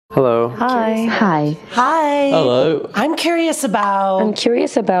Hello. Hi. Hi. Hi. Hello. I'm curious about I'm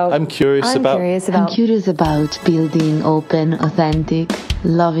curious about Building open, authentic,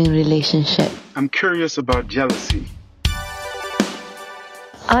 loving relationship. I'm curious about jealousy.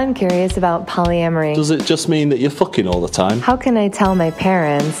 I'm curious about polyamory. Does it just mean that you're fucking all the time? How can I tell my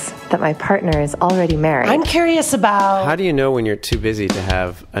parents that my partner is already married? I'm curious about How do you know when you're too busy to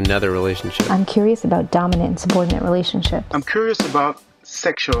have another relationship? I'm curious about dominant and subordinate relationships. I'm curious about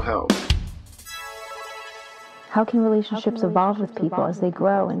sexual health. How can relationships evolve with people as they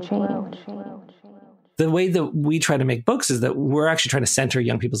grow and change? The way that we try to make books is that we're actually trying to center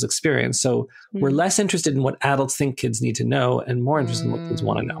young people's experience. So we're less interested in what adults think kids need to know and more interested in what kids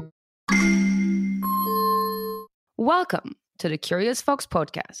want to know. Welcome to the Curious Fox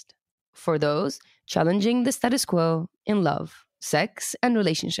podcast for those challenging the status quo in love, sex, and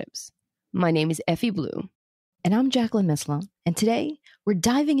relationships. My name is Effy Blue. And I'm Jacqueline Misla, and today we're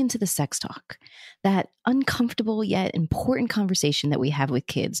diving into the sex talk, that uncomfortable yet important conversation that we have with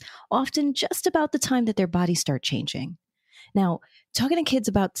kids, often just about the time that their bodies start changing. Now, talking to kids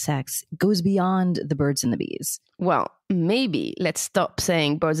about sex goes beyond the birds and the bees. Well, maybe let's stop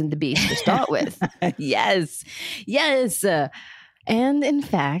saying birds and the bees to start with. Yes. And in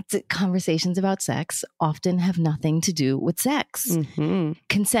fact, conversations about sex often have nothing to do with sex. Mm-hmm.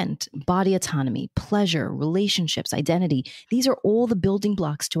 Consent, body autonomy, pleasure, relationships, identity. These are all the building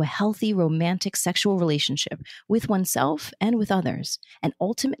blocks to a healthy, romantic, sexual relationship with oneself and with others. And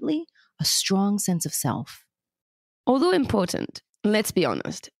ultimately, a strong sense of self. Although important, let's be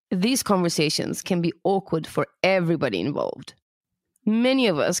honest, these conversations can be awkward for everybody involved. Many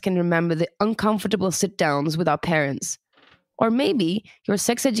of us can remember the uncomfortable sit-downs with our parents. Or maybe your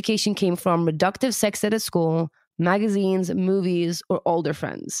sex education came from reductive sex ed at school, magazines, movies, or older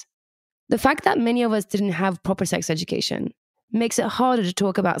friends. The fact that many of us didn't have proper sex education makes it harder to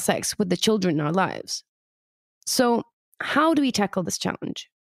talk about sex with the children in our lives. So, how do we tackle this challenge?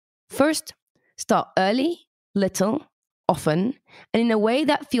 First, start early, little, often, and in a way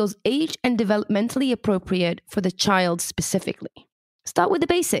that feels age and developmentally appropriate for the child specifically. Start with the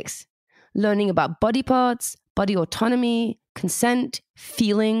basics, learning about body parts, body autonomy, consent,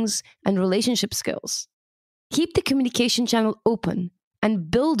 feelings, and relationship skills. Keep the communication channel open and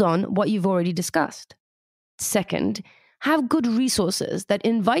build on what you've already discussed. Second, have good resources that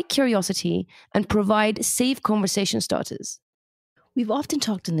invite curiosity and provide safe conversation starters. We've often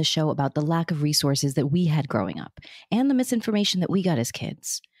talked in the show about the lack of resources that we had growing up and the misinformation that we got as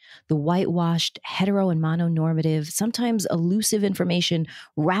kids. The whitewashed, hetero and mononormative, sometimes elusive information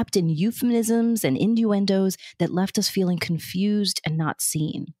wrapped in euphemisms and innuendos that left us feeling confused and not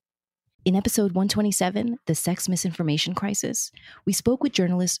seen. In episode 127, The Sex Misinformation Crisis, we spoke with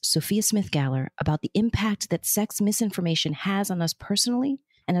journalist Sophia Smith-Galler about the impact that sex misinformation has on us personally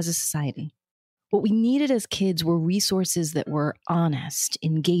and as a society. What we needed as kids were resources that were honest,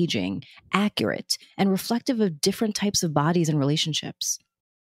 engaging, accurate, and reflective of different types of bodies and relationships.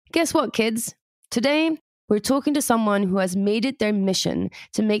 Guess what, kids? Today, we're talking to someone who has made it their mission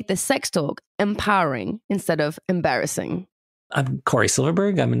to make the sex talk empowering instead of embarrassing. I'm Cory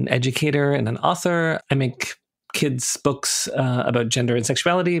Silverberg. I'm an educator and an author. I make kids' books about gender and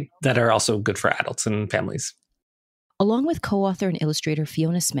sexuality that are also good for adults and families. Along with co-author and illustrator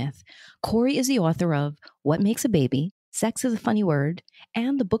Fiona Smith, Cory is the author of What Makes a Baby, Sex is a Funny Word,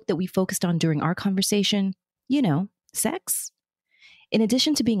 and the book that we focused on during our conversation, Sex. In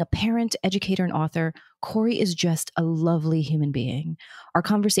addition to being a parent, educator, and author, Cory is just a lovely human being. Our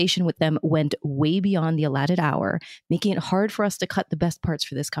conversation with them went way beyond the allotted hour, making it hard for us to cut the best parts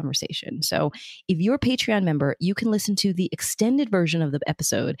for this conversation. So if you're a Patreon member, you can listen to the extended version of the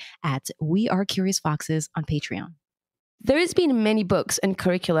episode at We Are Curious Foxes on Patreon. There has been many books and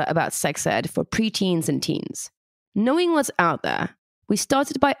curricula about sex ed for preteens and teens. Knowing what's out there, we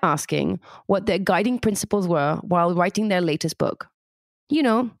started by asking what their guiding principles were while writing their latest book.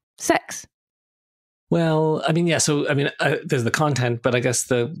 Sex. Well, there's the content, but I guess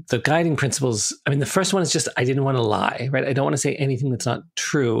the guiding principles, the first one is just, I didn't want to lie, right? I don't want to say anything that's not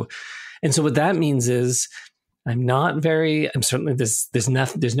true. And so what that means is there's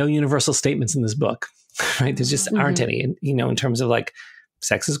no universal statements in this book, right? There just aren't any, in terms of like,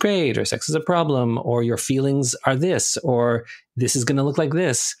 sex is great, or sex is a problem, or your feelings are this, or this is going to look like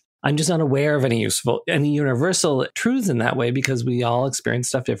this. I'm just not aware of any universal truths in that way because we all experience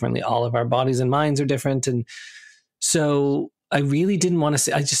stuff differently. All of our bodies and minds are different. And so I really didn't want to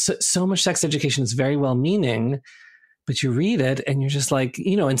say, so much sex education is very well meaning, But you read it and you're just like,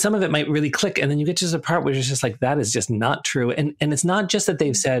 and some of it might really click. And then you get to the part where it's just like, that is just not true. And it's not just that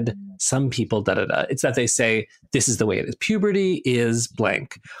they've said some people, It's that they say, this is the way it is. Puberty is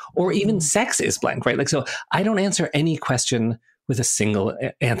blank, or even sex is blank, right? Like, so I don't answer any question with a single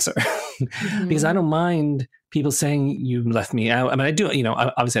answer because I don't mind people saying you left me out. I mean, I do,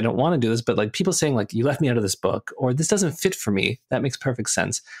 obviously I don't want to do this, but like people saying like, you left me out of this book, or this doesn't fit for me. That makes perfect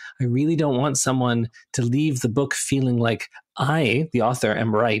sense. I really don't want someone to leave the book feeling like I, the author,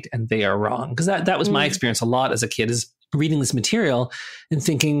 am right and they are wrong. Because that was my experience a lot as a kid, is reading this material and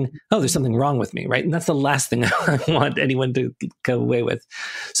thinking, oh, there's something wrong with me, right? And that's the last thing I want anyone to go away with.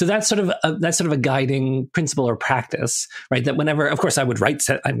 So that's sort of a guiding principle or practice, right? That whenever, of course, I would write,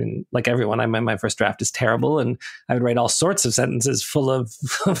 like everyone, my first draft is terrible, and I would write all sorts of sentences full of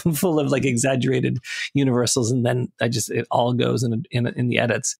like exaggerated universals, and then it all goes in the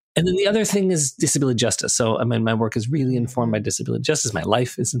edits. And then the other thing is disability justice. So, I mean, my work is really informed by disability justice. My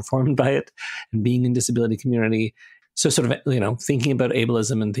life is informed by it, and being in disability community. So sort of, thinking about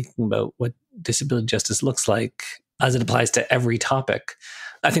ableism and thinking about what disability justice looks like as it applies to every topic.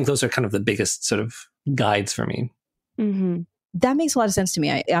 I think those are kind of the biggest sort of guides for me. Mm-hmm. That makes a lot of sense to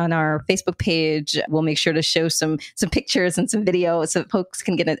me. On our Facebook page, we'll make sure to show some pictures and some video so folks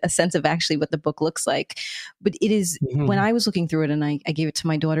can get a sense of actually what the book looks like. But it is, when I was looking through it and I gave it to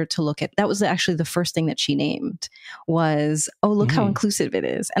my daughter to look at, that was actually the first thing that she named was, oh, look how inclusive it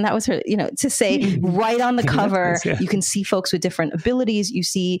is. And that was her, to say right on the cover, you can see folks with different abilities. You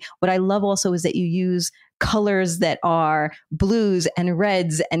see, what I love also is that you use colors that are blues and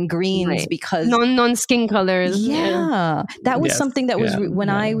reds and greens, because non-skin colors. Yeah. That was something that was when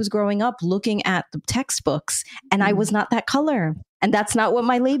I was growing up looking at the textbooks, and I was not that color. And that's not what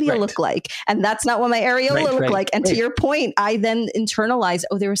my labia looked like. And that's not what my areola looked like. And to your point, I then internalized,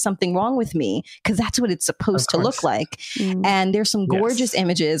 oh, there was something wrong with me, because that's what it's supposed to look like. And there's some gorgeous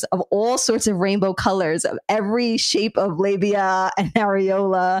images of all sorts of rainbow colors of every shape of labia and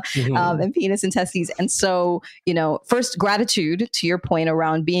areola and penis and testes. And so, first, gratitude to your point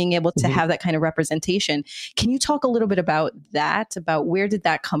around being able to have that kind of representation. Can you talk a little bit about that, about where did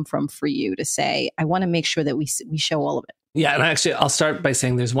that come from for you to say, I want to make sure that we show all of it? Yeah, and actually, I'll start by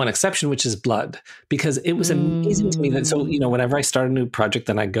saying there's one exception, which is blood, because it was amazing to me that, so, whenever I start a new project,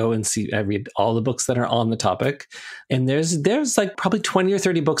 then I go and I read all the books that are on the topic. And there's like probably 20 or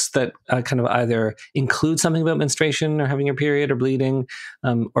 30 books that kind of either include something about menstruation or having your period or bleeding,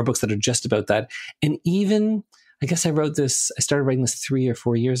 or books that are just about that. And even, I guess I started writing this 3 or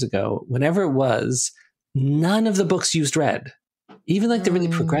 4 years ago, whenever it was, none of the books used red. Even like the really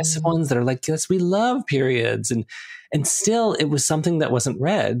progressive ones that are like, yes, we love periods. And still, it was something that wasn't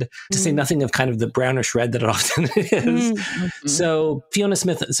read, to say nothing of kind of the brownish red that it often is. So Fiona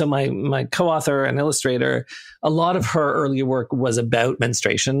Smith, so my co-author and illustrator, a lot of her earlier work was about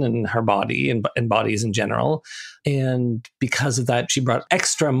menstruation and her body and bodies in general. And because of that, she brought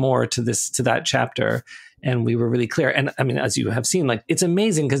extra more to that chapter. And we were really clear. And I mean, as you have seen, like, it's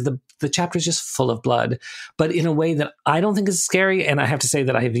amazing because the chapter is just full of blood, but in a way that I don't think is scary. And I have to say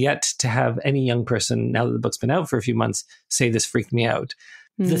that I have yet to have any young person, now that the book's been out for a few months, say this freaked me out.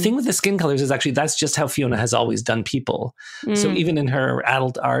 The thing with the skin colors is actually, that's just how Fiona has always done people. So even in her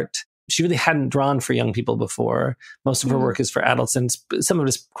adult art, she really hadn't drawn for young people before. Most of her work is for adults, and some of it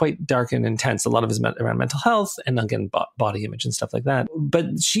is quite dark and intense. A lot of it is around mental health and, again, body image and stuff like that.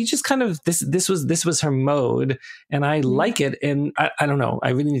 But she just kind of, this was her mode, and I like it. And I don't know,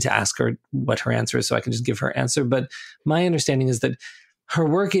 I really need to ask her what her answer is so I can just give her answer. But my understanding is that her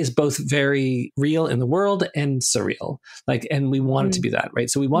work is both very real in the world and surreal. And we want it to be that, right?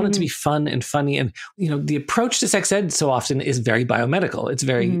 So we want it to be fun and funny. And, the approach to sex ed so often is very biomedical. It's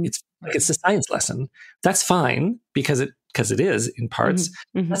very, it's a science lesson. That's fine because it is in parts.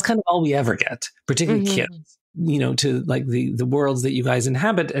 That's kind of all we ever get, particularly kids, to like the worlds that you guys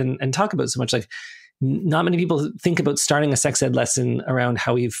inhabit and talk about so much. Like, not many people think about starting a sex ed lesson around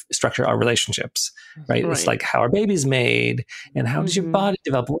how we structure our relationships, right? It's like how our baby's made, and how does your body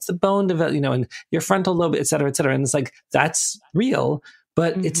develop? What's the bone develop? And your frontal lobe, et cetera, et cetera. And it's like, that's real,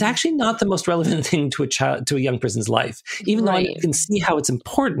 but it's actually not the most relevant thing to a young person's life, even though I can see how it's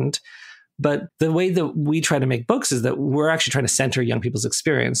important. But the way that we try to make books is that we're actually trying to center young people's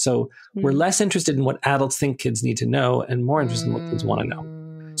experience. So we're less interested in what adults think kids need to know and more interested in what kids want to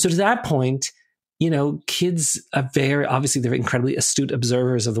know. So to that point, kids are they're incredibly astute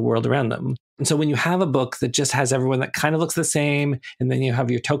observers of the world around them. And so when you have a book that just has everyone that kind of looks the same, and then you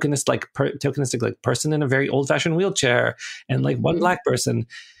have your tokenistic person in a very old fashioned wheelchair and like one black person,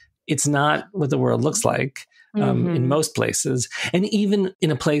 it's not what the world looks like. in most places. And even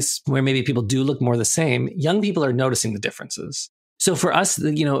in a place where maybe people do look more the same, young people are noticing the differences. So for us,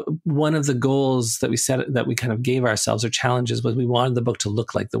 one of the goals that we set, that we kind of gave ourselves, or challenges, was we wanted the book to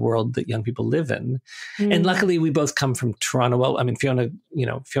look like the world that young people live in. And luckily, we both come from Toronto. Well, I mean,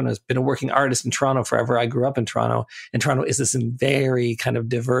 Fiona's been a working artist in Toronto forever. I grew up in Toronto, and Toronto is this very kind of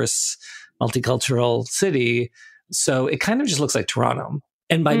diverse, multicultural city. So it kind of just looks like Toronto.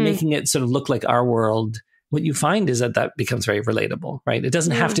 And by making it sort of look like our world, what you find is that becomes very relatable, right? It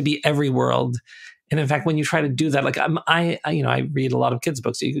doesn't have to be every world. And in fact, when you try to do that, like I read a lot of kids'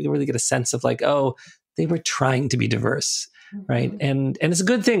 books, so you can really get a sense of like, oh, they were trying to be diverse, right? And it's a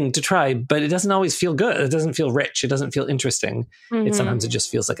good thing to try, but it doesn't always feel good. It doesn't feel rich. It doesn't feel interesting. Sometimes it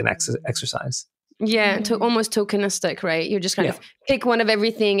just feels like an exercise. Yeah, almost tokenistic, right? You're just kind of pick one of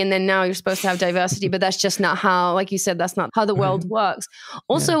everything, and then now you're supposed to have diversity, but that's just not how, like you said, that's not how the world works.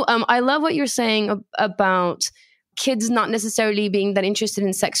 Also, I love what you're saying about kids not necessarily being that interested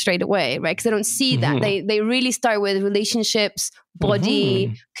in sex straight away, right? Because they don't see that. They really start with relationships,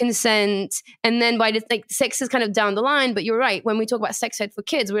 body, consent, and then by sex is kind of down the line. But you're right. When we talk about sex ed for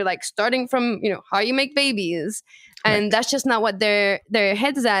kids, we're like starting from, how you make babies. And that's just not what their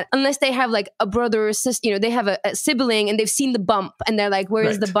head is at, unless they have like a brother or sister, they have a sibling and they've seen the bump and they're like, where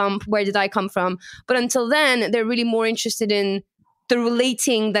is the bump? Where did I come from? But until then, they're really more interested in the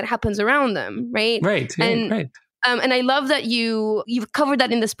relating that happens around them, right? Right. Yeah, and I love that you've covered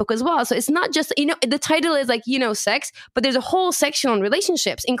that in this book as well. So it's not just, the title is like, sex, but there's a whole section on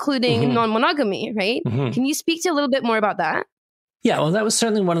relationships, including non-monogamy, right? Can you speak to a little bit more about that? Yeah, well, that was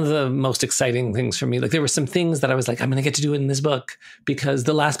certainly one of the most exciting things for me. Like, there were some things that I was like, I'm going to get to do it in this book, because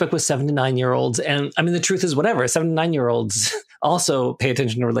the last book was 7 to 9 year olds. And I mean, the truth is, 7 to 9 year olds also pay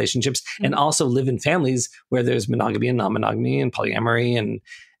attention to relationships and also live in families where there's monogamy and non-monogamy and polyamory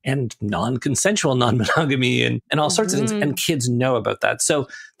and non-consensual non-monogamy and all sorts of things. And kids know about that. So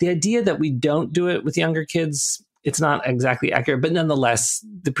the idea that we don't do it with younger kids, it's not exactly accurate. But nonetheless,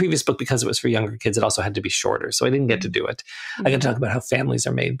 the previous book, because it was for younger kids, it also had to be shorter. So I didn't get to do it. I got to talk about how families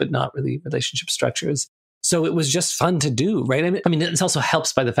are made, but not really relationship structures. So it was just fun to do, right? I mean, it also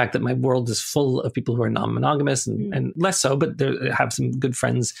helps by the fact that my world is full of people who are non-monogamous and less so, but I have some good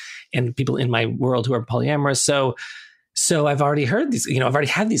friends and people in my world who are polyamorous. So I've already heard these, I've already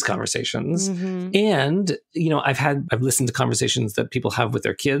had these conversations, and, I've listened to conversations that people have with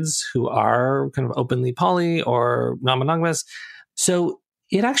their kids who are kind of openly poly or non-monogamous. So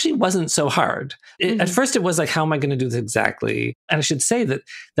it actually wasn't so hard. At first it was like, how am I going to do this exactly? And I should say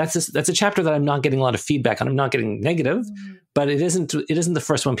that's a chapter that I'm not getting a lot of feedback on. I'm not getting negative, but it isn't the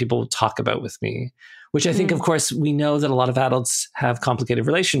first one people talk about with me, which I think, of course, we know that a lot of adults have complicated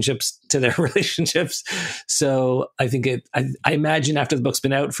relationships to their relationships. So I think I imagine after the book's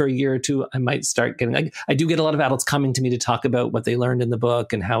been out for a year or two, I might start getting, I do get a lot of adults coming to me to talk about what they learned in the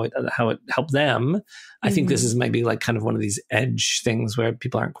book and how it helped them. I think this is maybe like kind of one of these edge things where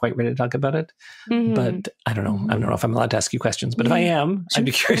people aren't quite ready to talk about it. But I don't know. I don't know if I'm allowed to ask you questions, but if I am, I'd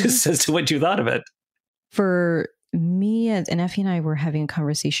be curious as to what you thought of it. For me and Effy and I were having a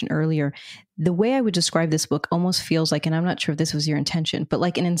conversation earlier. The way I would describe this book almost feels like, and I'm not sure if this was your intention, but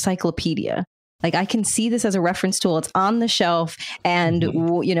like an encyclopedia. Like, I can see this as a reference tool. It's on the shelf. And,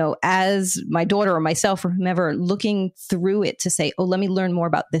 as my daughter or myself or whomever looking through it to say, oh, let me learn more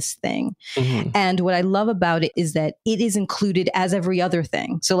about this thing. And what I love about it is that it is included as every other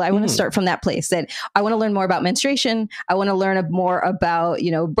thing. So I want to start from that place, that I want to learn more about menstruation. I want to learn more about,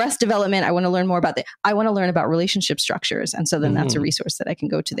 breast development. I want to learn more about I want to learn about relationship structures. And so then that's a resource that I can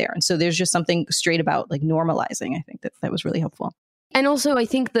go to there. And so there's just something straight about like normalizing. I think that was really helpful. And also, I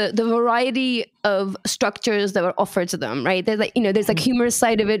think the variety of structures that were offered to them, right? There's like, there's like humorous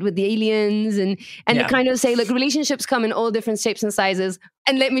side of it with the aliens and they kind of say, look, relationships come in all different shapes and sizes.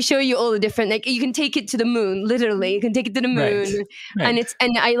 And let me show you all the different, like, you can take it to the moon, literally. You can take it to the moon. Right.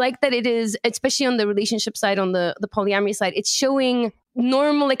 And I like that it is, especially on the relationship side, on the polyamory side, it's showing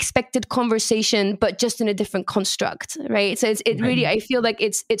normal expected conversation, but just in a different construct, right? So it really, I feel like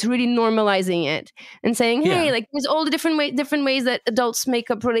it's really normalizing it and saying, hey, like, there's all the different ways that adults make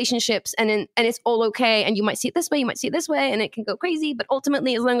up relationships, and it's all okay. And you might see it this way, you might see it this way, and it can go crazy. But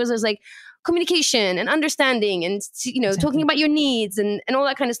ultimately, as long as there's like communication and understanding and talking about your needs and all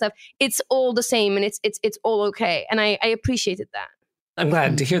that kind of stuff, it's all the same, and it's all okay. And I appreciated that. I'm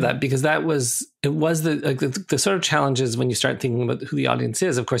glad to hear that, because it was the sort of challenges when you start thinking about who the audience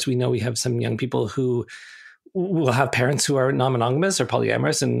is. Of course, we know we have some young people who will have parents who are non-monogamous or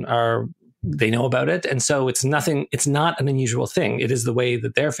polyamorous and they know about it. And so it's not an unusual thing. It is the way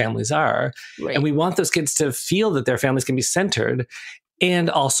that their families are. Right. And we want those kids to feel that their families can be centered. And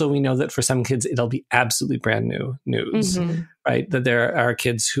also we know that for some kids, it'll be absolutely brand new news, right? That there are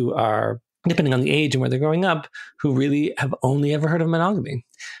kids who are, depending on the age and where they're growing up, who really have only ever heard of monogamy,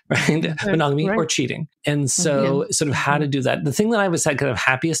 right? Monogamy or cheating. And so sort of how to do that. The thing that I was kind of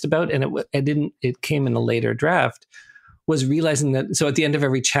happiest about, and it came in a later draft, was realizing that, so at the end of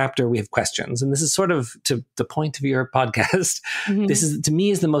every chapter, we have questions. And this is sort of to the point of your podcast. This is, to me,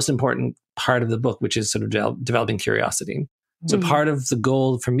 is the most important part of the book, which is sort of developing curiosity. So part of the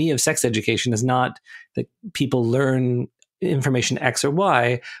goal for me of sex education is not that people learn information X or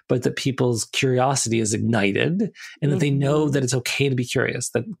Y, but that people's curiosity is ignited and that they know that it's okay to be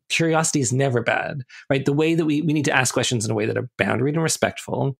curious, that curiosity is never bad, right? The way that we need to ask questions in a way that are boundaried and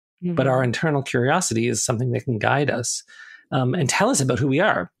respectful, but our internal curiosity is something that can guide us and tell us about who we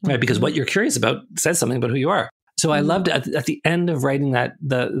are, right? Because what you're curious about says something about who you are. So I loved at the end of writing that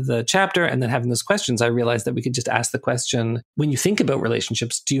the chapter and then having those questions, I realized that we could just ask the question, when you think about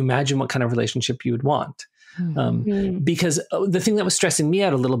relationships, do you imagine what kind of relationship you would want? Because the thing that was stressing me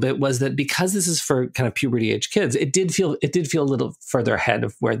out a little bit was that because this is for kind of puberty age kids, it did feel a little further ahead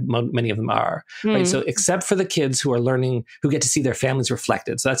of where many of them are, right? So except for the kids who are learning, who get to see their families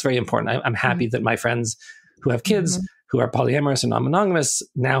reflected. So that's very important. I'm happy that my friends who have kids who are polyamorous or non-monogamous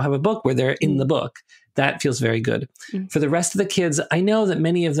now have a book where they're in the book. That feels very good. For the rest of the kids, I know that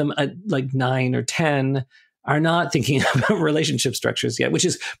many of them at like 9 or 10 are not thinking about relationship structures yet, which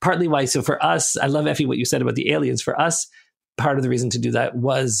is partly why. So for us, I love, Effy, what you said about the aliens. For us, part of the reason to do that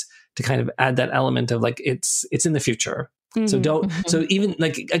was to kind of add that element of like, it's in the future. So so even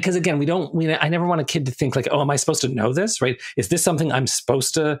like, because again, I never want a kid to think like, oh, am I supposed to know this, right? Is this something I'm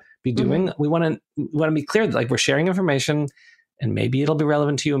supposed to be doing? We want to be clear that like we're sharing information and maybe it'll be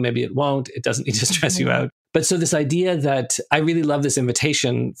relevant to you and maybe it won't. It doesn't need to stress you out. But so this idea that I really love this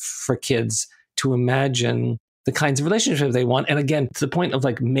invitation for kids to imagine the kinds of relationships they want. And again, to the point of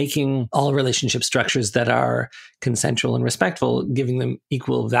like making all relationship structures that are consensual and respectful, giving them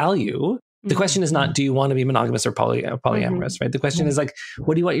equal value. The question is not, do you want to be monogamous or polyamorous, right? The question is like,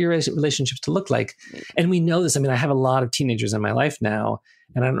 what do you want your relationships to look like? And we know this. I mean, I have a lot of teenagers in my life now,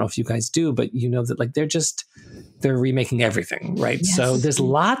 and I don't know if you guys do, but you know that like they're remaking everything, right? Yes. So there's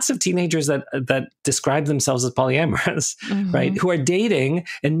lots of teenagers that describe themselves as polyamorous, right? Who are dating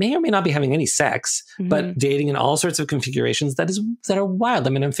and may or may not be having any sex, but dating in all sorts of configurations that are wild.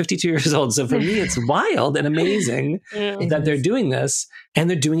 I mean, I'm 52 years old, so for me, it's wild and amazing that they're doing this, and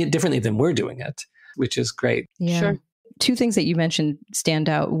they're doing it differently than we're doing it, which is great. Yeah. Sure. Two things that you mentioned stand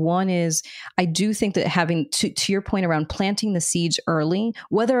out. One is, I do think that having, to your point around planting the seeds early,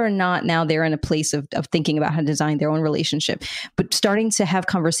 whether or not now they're in a place of thinking about how to design their own relationship, but starting to have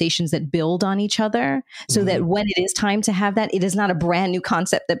conversations that build on each other so that when it is time to have that, it is not a brand new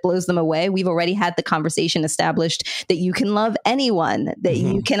concept that blows them away. We've already had the conversation established that you can love anyone, that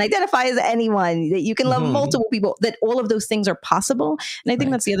you can identify as anyone, that you can love multiple people, that all of those things are possible. And I think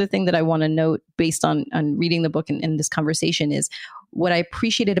that's the other thing that I want to note based on reading the book and this conversation is what I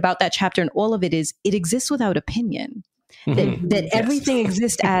appreciated about that chapter, and all of it is it exists without opinion. That everything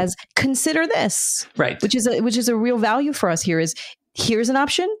exists as consider this, right? Which is a real value for us here. Is here's an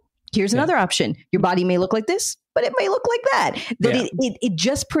option, here's another option. Your body may look like this, but it may look like that. It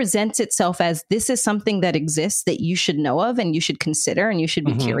just presents itself as this is something that exists that you should know of and you should consider and you should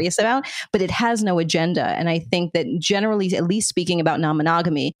be curious about, but it has no agenda. And I think that generally, at least speaking about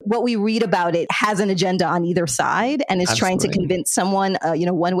non-monogamy, what we read about it has an agenda on either side and is trying to convince someone,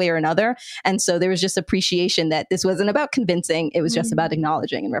 one way or another. And so there was just appreciation that this wasn't about convincing. It was just about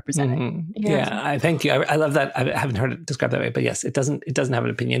acknowledging and representing. I thank you. I love that. I haven't heard it described that way, but yes, it doesn't have an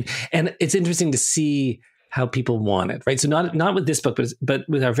opinion. And it's interesting to see how people want it, right? So not with this book, but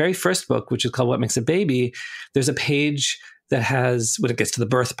with our very first book, which is called What Makes a Baby, there's a page that has, when it gets to the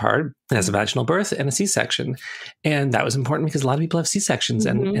birth part, it has a vaginal birth and a C-section. And that was important because a lot of people have C-sections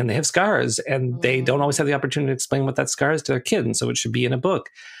and they have scars and they don't always have the opportunity to explain what that scar is to their kid. And so it should be in a book.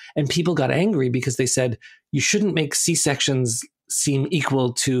 And people got angry because they said, you shouldn't make C-sections seem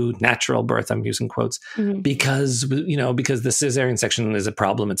equal to natural birth, I'm using quotes, because the cesarean section is a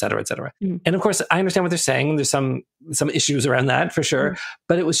problem, et cetera, et cetera. And of course, I understand what they're saying. There's some issues around that for sure.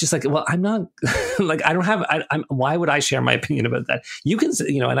 But it was just like, well, I'm not like, why would I share my opinion about that? You can,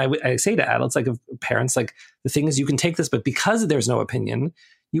 and I say to adults, like parents, like the thing is you can take this, but because there's no opinion,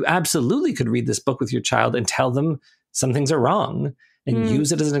 you absolutely could read this book with your child and tell them some things are wrong. And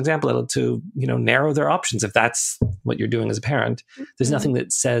use it as an example to, narrow their options. If that's what you're doing as a parent, there's nothing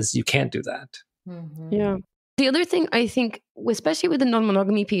that says you can't do that. Yeah. The other thing I think, especially with the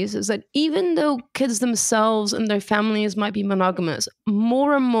non-monogamy piece, is that even though kids themselves and their families might be monogamous,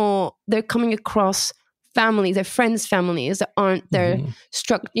 more and more they're coming across families, their friends' families that aren't their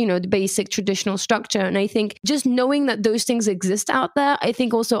the basic traditional structure. And I think just knowing that those things exist out there, I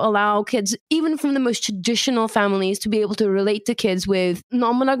think also allow kids, even from the most traditional families, to be able to relate to kids with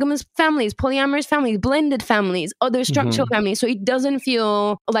non-monogamous families, polyamorous families, blended families, other structural families. So it doesn't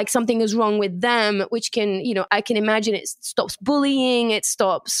feel like something is wrong with them, which can, I can imagine it stops bullying, it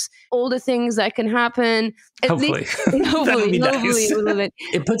stops all the things that can happen. Hopefully. Hopefully.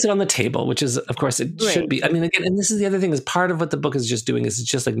 It puts it on the table, which is, of course, it should be. I mean, again, and this is the other thing, is part of what the book is just doing is it's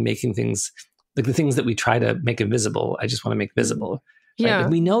just like making things, like the things that we try to make invisible, I just want to make visible. Right? Yeah. Like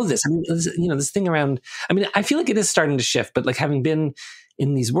we know this. I mean, this thing around, I mean, I feel like it is starting to shift, but like having been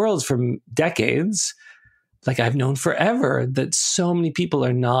in these worlds for decades, like I've known forever that so many people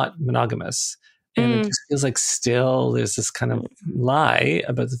are not monogamous. And it just feels like still there's this kind of lie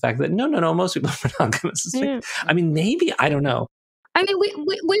about the fact that no, most people are monogamous. Like, I mean, maybe, I don't know. I mean,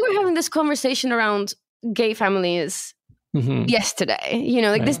 we were having this conversation around gay families yesterday.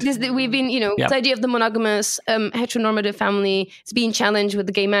 We've been, this idea of the monogamous heteronormative family is being challenged with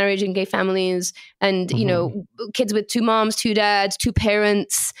the gay marriage and gay families, and kids with two moms, two dads, two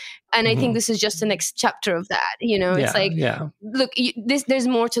parents. And I think this is just the next chapter of that. It's like, look, there's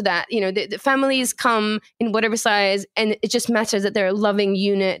more to that. The families come in whatever size, and it just matters that they're a loving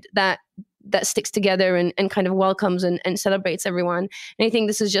unit that sticks together and kind of welcomes and celebrates everyone. And I think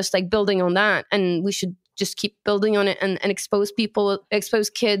this is just like building on that, and we should just keep building on it and expose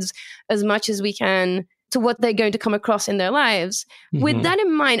kids as much as we can to what they're going to come across in their lives. With that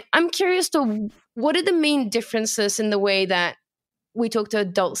in mind, I'm curious to what are the main differences in the way that we talk to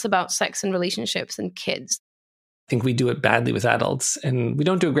adults about sex and relationships and kids? I think we do it badly with adults, and we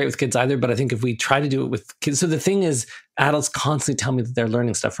don't do it great with kids either. But I think if we try to do it with kids, so the thing is, adults constantly tell me that they're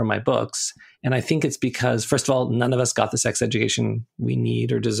learning stuff from my books. And I think it's because, first of all, none of us got the sex education we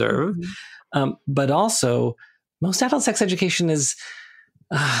need or deserve. But also, most adult sex education is,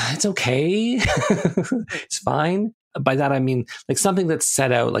 it's okay. It's fine. By that, I mean like something that's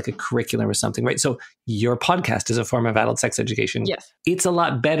set out like a curriculum or something, right? So your podcast is a form of adult sex education. Yes. It's a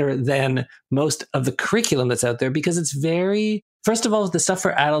lot better than most of the curriculum that's out there because it's very, first of all, the stuff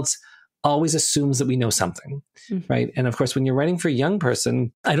for adults always assumes that we know something, right? And of course, when you're writing for a young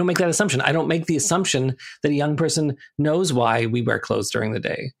person, I don't make that assumption. I don't make the assumption that a young person knows why we wear clothes during the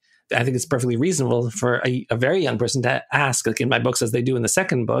day. I think it's perfectly reasonable for a very young person to ask, like in my books, as they do in the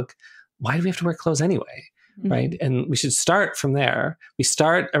second book, why do we have to wear clothes anyway? Right. And we should start from there. We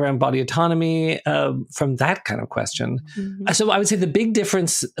start around body autonomy from that kind of question. So I would say the big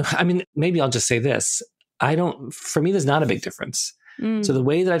difference, I mean, maybe I'll just say this. For me, there's not a big difference. So the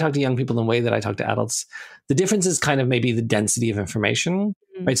way that I talk to young people and the way that I talk to adults, the difference is kind of maybe the density of information,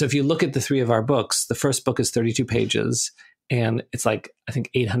 right? So if you look at the three of our books, the first book is 32 pages and it's like, I think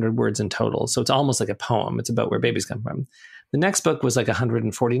 800 words in total. So it's almost like a poem. It's about where babies come from. The next book was like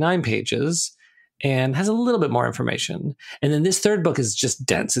 149 pages and has a little bit more information. And then this third book is just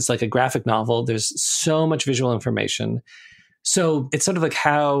dense. It's like a graphic novel. There's so much visual information. So it's sort of like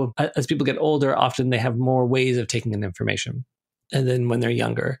how, as people get older, often they have more ways of taking in information. And then when they're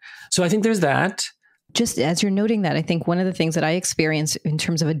younger. So I think there's that. Just as you're noting that, I think one of the things that I experience in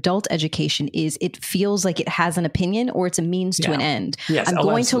terms of adult education is it feels like it has an opinion or it's a means to an end. Yes. I'm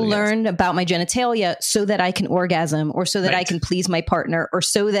going to learn about my genitalia so that I can orgasm or so that I can please my partner or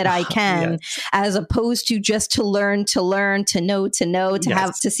so that I can, as opposed to just to learn, to know, to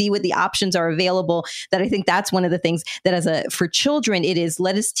have to see what the options are available. That I think that's one of the things that for children, it is,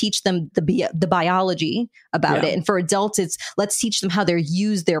 let us teach them the biology about it. And for adults, it's let's teach them how they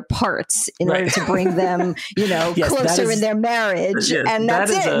use their parts in order to bring them, closer in their marriage. And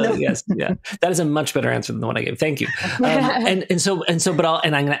that's it. That is a much better answer than the one I gave. Thank you. And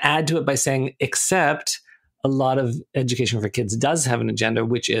I'm going to add to it by saying, except a lot of education for kids does have an agenda,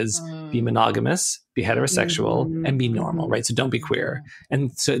 which is be monogamous, be heterosexual, and be normal, right? So don't be queer.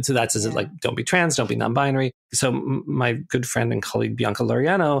 And so that's like, don't be trans, don't be non-binary. So my good friend and colleague, Bianca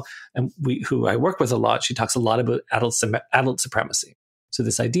Laureano, and who I work with a lot, she talks a lot about adult supremacy. So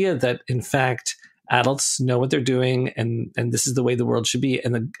this idea that, in fact, adults know what they're doing, and this is the way the world should be.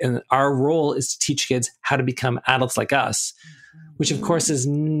 And our role is to teach kids how to become adults like us, which of course is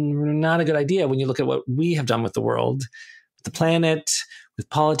not a good idea when you look at what we have done with the world, with the planet, with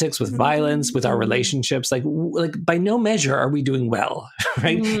politics, with violence, with our relationships. Like by no measure are we doing well,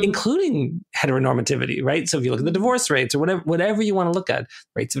 right? Including heteronormativity, right? So if you look at the divorce rates or whatever you want to look at,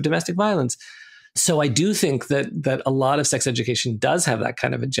 rates of domestic violence. So I do think that a lot of sex education does have that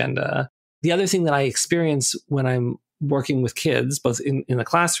kind of agenda. The other thing that I experience when I'm working with kids, both in the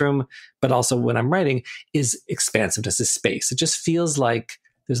classroom, but also when I'm writing, is expansiveness, is space. It just feels like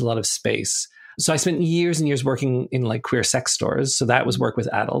there's a lot of space. So I spent years and years working in like queer sex stores. So that was work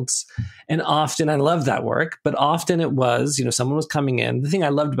with adults. And often I loved that work, but often it was, someone was coming in. The thing I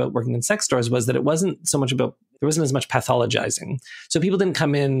loved about working in sex stores was that it wasn't so much about, there wasn't as much pathologizing. So people didn't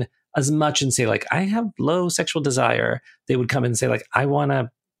come in as much and say like, I have low sexual desire. They would come in and say like, I want to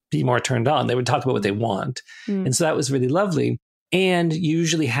be more turned on. They would talk about what they want. And so that was really lovely. And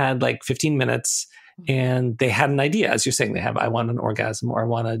usually had like 15 minutes and they had an idea, as you're saying, I want an orgasm, or I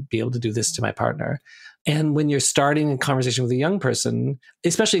want to be able to do this to my partner. And when you're starting a conversation with a young person,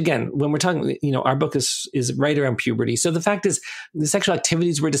 especially again, when we're talking, our book is right around puberty. So the fact is the sexual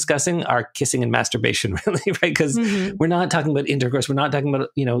activities we're discussing are kissing and masturbation, really, right? Because we're not talking about intercourse. We're not talking about,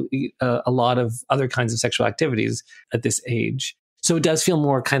 a lot of other kinds of sexual activities at this age. So it does feel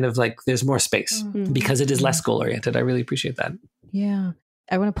more kind of like there's more space because it is less goal oriented. I really appreciate that. Yeah.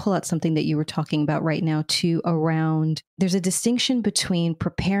 I want to pull out something that you were talking about right now too, around there's a distinction between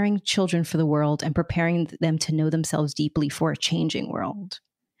preparing children for the world and preparing them to know themselves deeply for a changing world.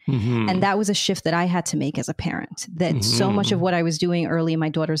 And that was a shift that I had to make as a parent, that so much of what I was doing early in my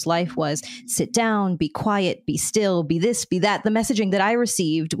daughter's life was sit down, be quiet, be still, be this, be that. The messaging that I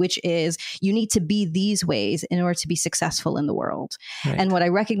received, which is you need to be these ways in order to be successful in the world. Right. And what I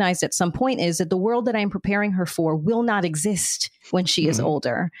recognized at some point is that the world that I'm preparing her for will not exist when she is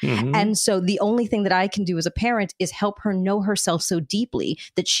older. And so the only thing that I can do as a parent is help her know herself so deeply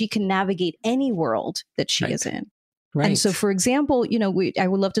that she can navigate any world that she is in. Right. And so, for example, I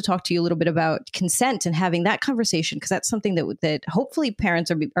would love to talk to you a little bit about consent and having that conversation, because that's something that hopefully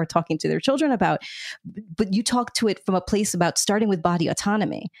parents are talking to their children about. But you talk to it from a place about starting with body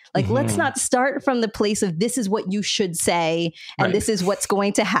autonomy. Like, let's not start from the place of this is what you should say and this is what's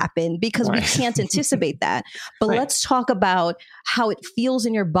going to happen, because we can't anticipate that. But let's talk about how it feels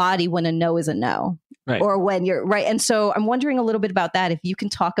in your body when a no is a no. Or when you're right. And so I'm wondering a little bit about that. If you can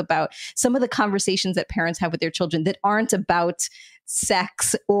talk about some of the conversations that parents have with their children that aren't about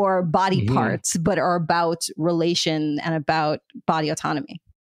sex or body parts, but are about relation and about body autonomy.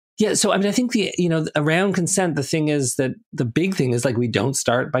 Yeah. So, I think around consent, the thing is that the big thing is like, we don't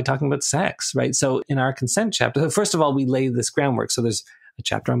start by talking about sex, right? So in our consent chapter, first of all, we lay this groundwork. So there's a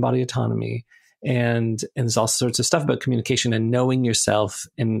chapter on body autonomy. And there's all sorts of stuff about communication and knowing yourself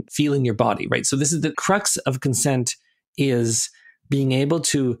and feeling your body, right? So this is the crux of consent, is being able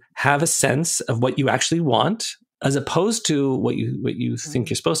to have a sense of what you actually want, as opposed to what you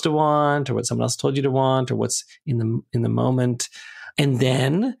think you're supposed to want, or what someone else told you to want, or what's in the moment. And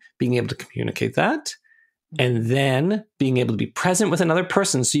then being able to communicate that. And then being able to be present with another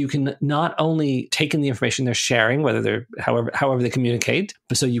person, so you can not only take in the information they're sharing, whether they're however they communicate,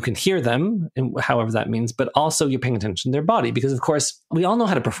 but so you can hear them, and however that means, but also you're paying attention to their body, because of course we all know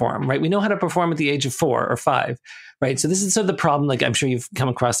how to perform, right? We know how to perform at the age of 4 or 5, right? So this is sort of the problem. Like, I'm sure you've come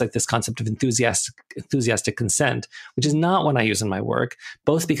across like this concept of enthusiastic consent, which is not one I use in my work,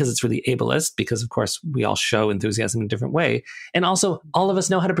 both because it's really ableist, because of course we all show enthusiasm in a different way, and also all of us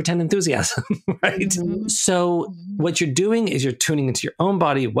know how to pretend enthusiasm, right? So what you're doing is you're tuning into your own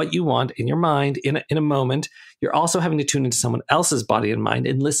body, what you want in your mind in a moment. You're also having to tune into someone else's body and mind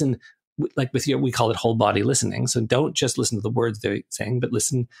and listen, like we call it whole body listening. So don't just listen to the words they're saying, but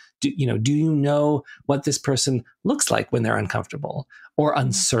listen. Do you know what this person looks like when they're uncomfortable or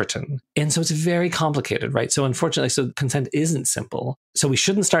uncertain? And so it's very complicated, right? So unfortunately, consent isn't simple. So we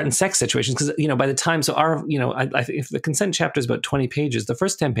shouldn't start in sex situations, because, by the time, so our, I think if the consent chapter is about 20 pages, the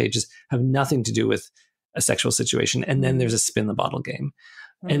first 10 pages have nothing to do with a sexual situation. And then there's a spin the bottle game.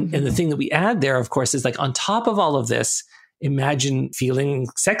 And the thing that we add there, of course, is like, on top of all of this, imagine feeling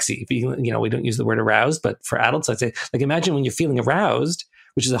sexy. We don't use the word aroused, but for adults, I'd say, like, imagine when you're feeling aroused,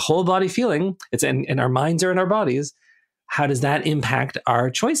 which is a whole body feeling. It's and our minds are in our bodies. How does that impact our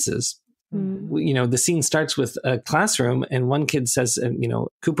choices? The scene starts with a classroom, and one kid says,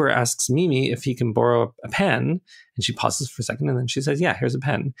 Cooper asks Mimi if he can borrow a pen, and she pauses for a second, and then she says, yeah, here's a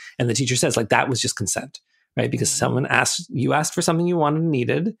pen. And the teacher says, like, that was just consent, right? Because someone asked for something you wanted and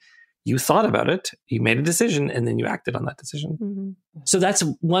needed, you thought about it, you made a decision, and then you acted on that decision. So that's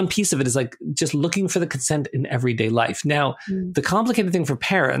one piece of it, is like just looking for the consent in everyday life. Now, the complicated thing for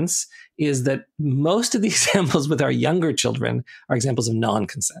parents is that most of the examples with our younger children are examples of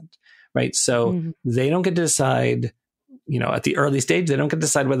non-consent. Right. So they don't get to decide, at the early stage, they don't get to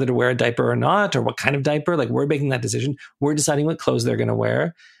decide whether to wear a diaper or not, or what kind of diaper. Like, we're making that decision. We're deciding what clothes they're going to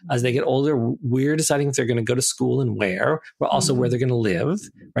wear. As they get older, we're deciding if they're going to go to school and where. We're also where they're going to live.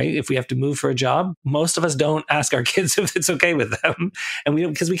 Right. If we have to move for a job, most of us don't ask our kids if it's okay with them. And we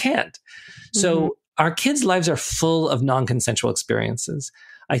don't, because we can't. So our kids' lives are full of non-consensual experiences.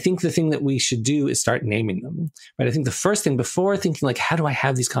 I think the thing that we should do is start naming them, right? I think the first thing, before thinking like, how do I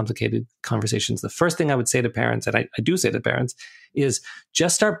have these complicated conversations? The first thing I would say to parents, and I do say to parents, is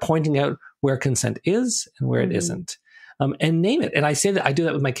just start pointing out where consent is and where it isn't. And name it. And I say that, I do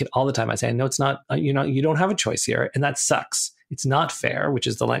that with my kid all the time. I say, I know it's not, you don't have a choice here, and that sucks. It's not fair, which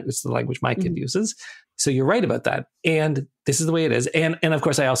is the language my kid uses. So you're right about that. And this is the way it is. And of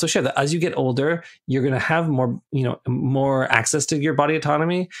course, I also share that as you get older, you're going to have more access to your body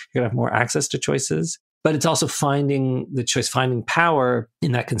autonomy. You're going to have more access to choices. But it's also finding the choice, finding power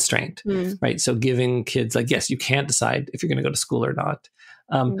in that constraint, right? So giving kids like, yes, you can't decide if you're going to go to school or not.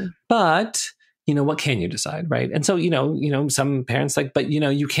 But what can you decide, right? And so, some parents like, but,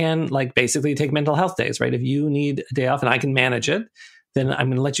 you can like basically take mental health days, right? If you need a day off and I can manage it, then I'm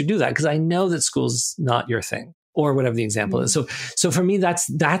going to let you do that because I know that school's not your thing or whatever the example is. So for me, that's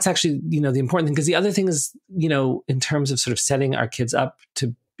actually, the important thing. Because the other thing is, in terms of sort of setting our kids up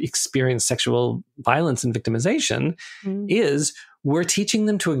to experience sexual violence and victimization is we're teaching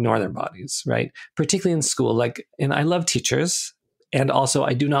them to ignore their bodies, right? Particularly in school. And I love teachers. And also,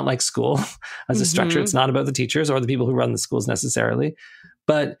 I do not like school as a structure. It's not about the teachers or the people who run the schools necessarily.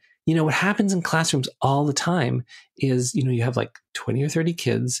 But, what happens in classrooms all the time is, you have like 20 or 30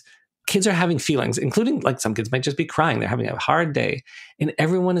 kids. Kids are having feelings, including like some kids might just be crying. They're having a hard day. And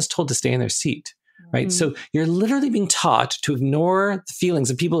everyone is told to stay in their seat, right? So you're literally being taught to ignore the feelings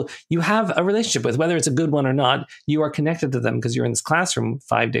of people you have a relationship with, whether it's a good one or not. You are connected to them because you're in this classroom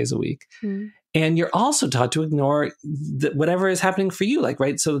 5 days a week. And you're also taught to ignore whatever is happening for you,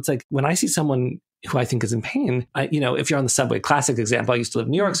 right? So it's like when I see someone who I think is in pain, if you're on the subway, classic example, I used to live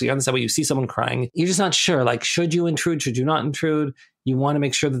in New York, so you're on the subway, you see someone crying, you're just not sure, like, should you intrude, should you not intrude? You want to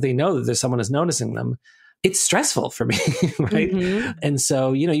make sure that they know that there's someone who's noticing them. It's stressful for me, right? And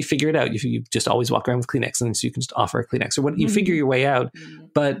so, you figure it out. You just always walk around with Kleenex, and so you can just offer a Kleenex or what you figure your way out.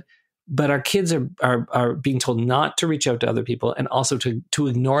 But our kids are being told not to reach out to other people and also to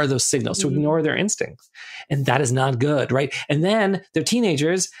ignore those signals, to ignore their instincts. And that is not good, right? And then they're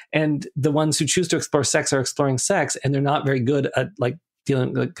teenagers, and the ones who choose to explore sex are exploring sex, and they're not very good at like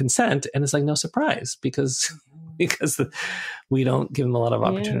dealing with consent. And it's like no surprise because we don't give them a lot of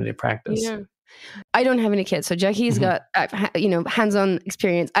opportunity to practice. Yeah. I don't have any kids, so Jackie's got hands-on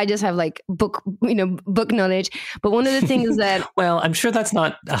experience. I just have like book knowledge. But one of the things that I'm sure that's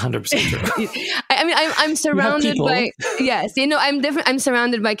not 100% true. I'm surrounded by I'm different. I'm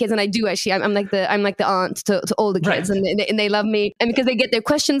surrounded by kids, and I do actually. I'm like the aunt to all the kids, right. and they love me, and because they get their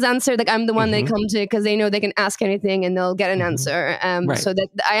questions answered, like I'm the one they come to because they know they can ask anything and they'll get an answer. So that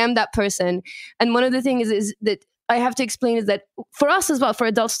I am that person. And one of the things is that I have to explain is that for us as well, for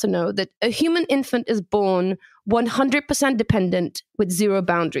adults to know that a human infant is born 100% dependent with zero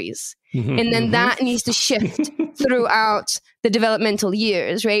boundaries. And then that needs to shift throughout the developmental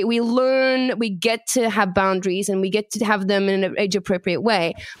years, right? We learn, we get to have boundaries, and we get to have them in an age-appropriate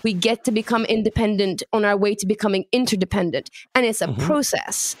way. We get to become independent on our way to becoming interdependent. And it's a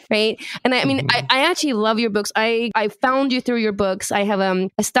process, right? And I actually love your books. I found you through your books. I have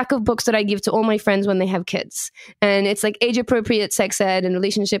a stack of books that I give to all my friends when they have kids. And it's like age-appropriate sex ed and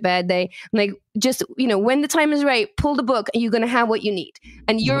relationship ed. They like, just, when the time is right, pull the book and you're going to have what you need.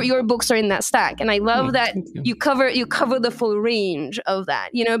 And your books are in that stack. And I love that you cover the full range of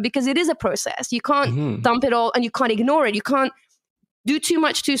that, because it is a process. You can't dump it all and you can't ignore it. You can't do too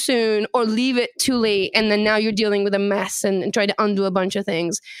much too soon or leave it too late. And then now you're dealing with a mess and try to undo a bunch of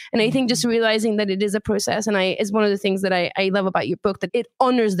things. And I think just realizing that it is a process is one of the things that I love about your book, that it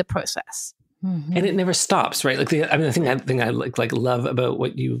honors the process. And it never stops, right? Like the thing I like love about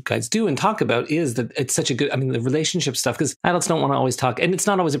what you guys do and talk about is that it's such a good, the relationship stuff, because adults don't want to always talk, and it's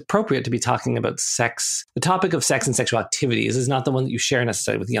not always appropriate to be talking about sex. The topic of sex and sexual activities is not the one that you share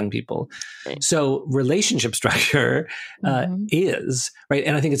necessarily with young people. Right. So relationship structure is, right?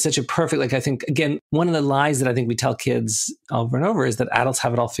 And I think it's such a perfect, I think, again, one of the lies that I think we tell kids over and over is that adults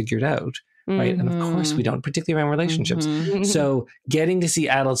have it all figured out. Right. And of course we don't, particularly around relationships. So getting to see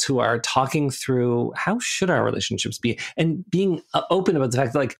adults who are talking through how should our relationships be, and being open about the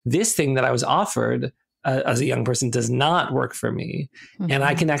fact that like this thing that I was offered as a young person does not work for me. And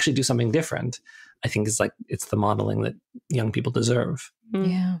I can actually do something different. I think it's the modeling that young people deserve.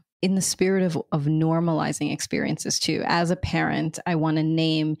 Yeah. in the spirit of normalizing experiences too, as a parent, I want to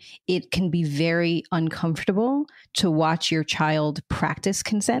name, it can be very uncomfortable to watch your child practice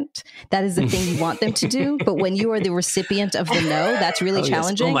consent. That is the thing you want them to do. But when you are the recipient of the no, that's really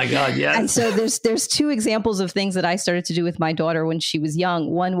challenging. Yes. Oh my God, yes. And so there's two examples of things that I started to do with my daughter when she was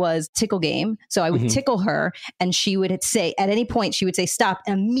young. One was tickle game. So I would tickle her and she would say, at any point, she would say, stop.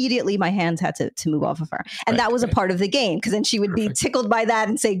 Immediately my hands had to move off of her. And that was a part of the game, because then she would be tickled by that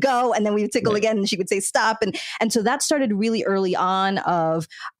and say, go. And then we would tickle again and she would say, stop. And so that started really early on of,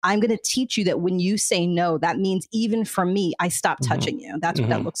 I'm going to teach you that when you say no, that means even for me, I stop touching you. That's what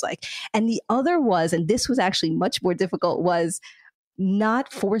that looks like. And the other was, and this was actually much more difficult, was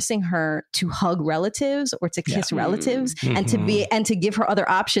not forcing her to hug relatives or to kiss relatives and to give her other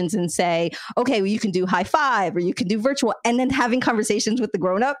options and say, okay, well, you can do high five or you can do virtual, and then having conversations with the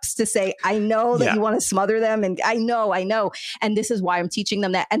grownups to say, I know that you want to smother them. And I know. And this is why I'm teaching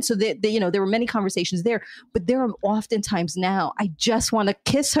them that. And so there were many conversations there, but there are oftentimes now, I just want to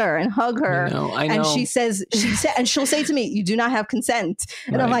kiss her and hug her. I know. And and she'll say to me, you do not have consent.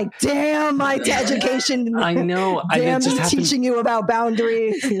 And I'm like, damn, my education. I know. Damn, I'm teaching you about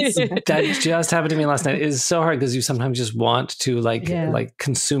boundaries. That just happened to me last night. It is so hard because you sometimes just want to like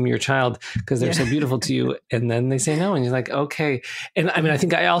consume your child because they're so beautiful to you, and then they say no, and you're like, okay. And I mean, I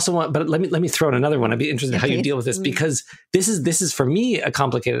think I also want, but let me throw in another one. I'd be interested in how you deal with this, because this is for me a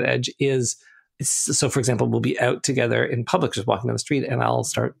complicated edge. So, for example, we'll be out together in public, just walking down the street, and I'll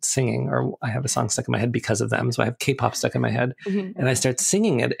start singing, or I have a song stuck in my head because of them. So I have K-pop stuck in my head, and I start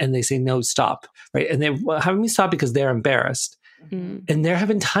singing it, and they say, no, stop. Right. And they're having me stop because they're embarrassed. And there have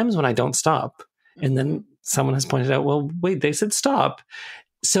been times when I don't stop. And then someone has pointed out, well, wait, they said stop.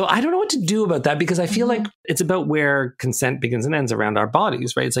 So I don't know what to do about that, because I feel like it's about where consent begins and ends around our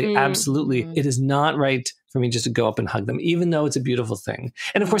bodies, right? It's like, absolutely, it is not right for me just to go up and hug them, even though it's a beautiful thing.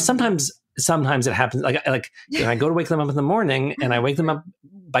 And of course, sometimes it happens. Like when I go to wake them up in the morning and I wake them up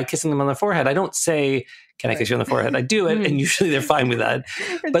by kissing them on the forehead, I don't say, can I kiss you on the forehead? I do it. And usually they're fine with that.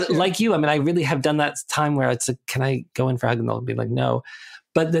 But like you, I mean, I really have done that time where it's like, can I go in for a hug? And they'll be like, no.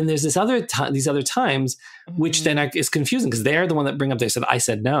 But then there's these other times, which then is confusing, because they're the one that bring up, they said, I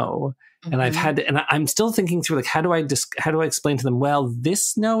said no. And I've had, and I'm still thinking through, like, how do I explain to them, well,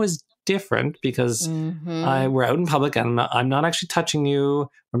 this no is different because we're out in public and I'm not actually touching you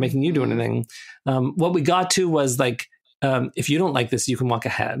or making you do anything. What we got to was like, if you don't like this, you can walk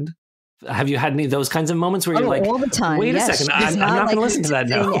ahead. Have you had any of those kinds of moments where you're like, all the time. Wait a second, I'm not going to listen to that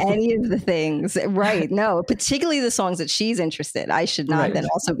now. Any of the things, right? No, particularly the songs that she's interested. I should not then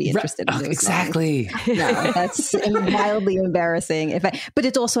also be interested in those exactly. songs. No, that's wildly embarrassing. But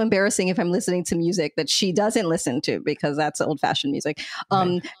it's also embarrassing if I'm listening to music that she doesn't listen to, because that's old-fashioned music.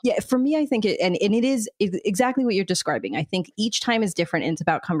 Yeah, for me, I think it is exactly what you're describing. I think each time is different, and it's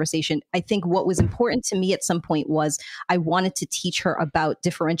about conversation. I think what was important to me at some point was I wanted to teach her about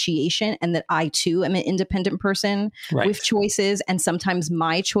differentiation, and that I too am an independent person with choices. And sometimes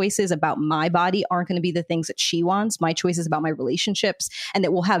my choices about my body aren't going to be the things that she wants. My choices about my relationships, and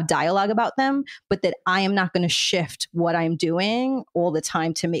that we'll have dialogue about them, but that I am not going to shift what I'm doing all the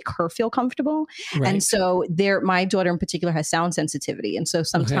time to make her feel comfortable. And so my daughter in particular has sound sensitivity. And so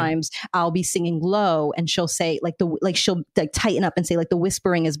sometimes I'll be singing low and she'll say she'll tighten up and say, like, the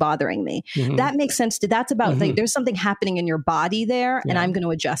whispering is bothering me. That makes sense. That's about like, there's something happening in your body there, and I'm going to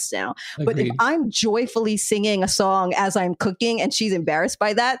adjust now. But if I'm joyfully singing a song as I'm cooking and she's embarrassed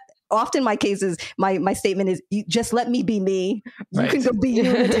by that, often my case is my statement is, just let me be me. You can go be you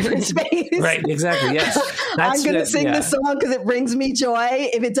in a different space. Right, exactly, yes. I'm going to sing this song because it brings me joy.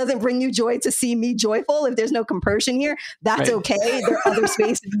 If it doesn't bring you joy to see me joyful, if there's no compersion here, that's okay. There are other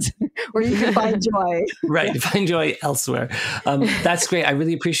spaces where you can find joy. Right, find joy elsewhere. That's great. I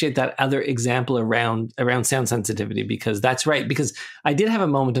really appreciate that other example around sound sensitivity, because that's right. Because I did have a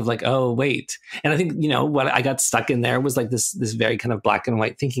moment of like, oh, wait. And I think, what I got stuck in there was like this very kind of black and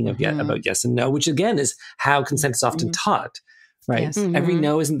white thinking of about yes and no, which again is how consent is often taught, right? Yes. Every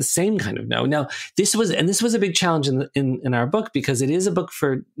no isn't the same kind of no. Now, this was a big challenge in our book, because it is a book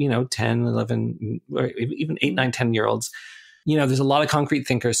for, 10, 11, or even 8, 9, 10-year-olds. There's a lot of concrete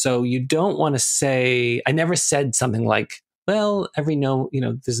thinkers. So you don't want to say, I never said something like, well, every no,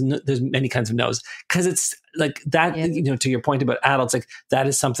 there's many kinds of no's, because it's like that, to your point about adults, like that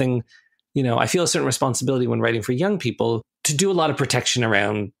is something, I feel a certain responsibility when writing for young people to do a lot of protection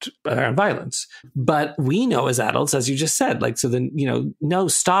around violence. But we know as adults, as you just said, like, so then, no,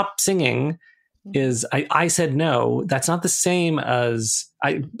 stop singing is I said no. That's not the same as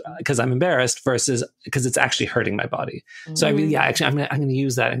because I'm embarrassed versus because it's actually hurting my body. So I'm going to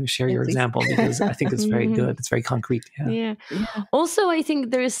use that and share your example because I think it's very good. It's very concrete. Yeah. Also, I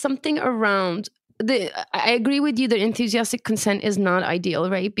think there is something around I agree with you that enthusiastic consent is not ideal,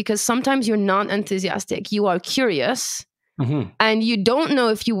 right? Because sometimes you're not enthusiastic. You are curious. And you don't know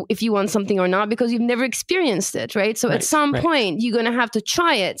if you want something or not because you've never experienced it, right? So at some point, you're going to have to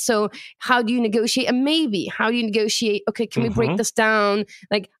try it. So how do you negotiate? And maybe, how do you negotiate? Okay, can we break this down?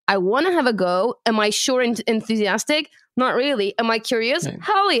 Like, I want to have a go. Am I sure and enthusiastic? Not really. Am I curious?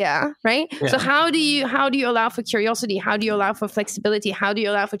 Hell yeah, right? Yeah. So how do you allow for curiosity? How do you allow for flexibility? How do you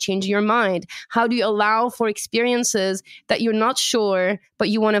allow for changing your mind? How do you allow for experiences that you're not sure, but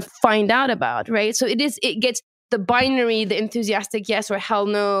you want to find out about, right? So it gets the binary, the enthusiastic yes or hell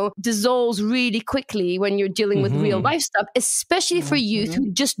no, dissolves really quickly when you're dealing with real life stuff, especially for youth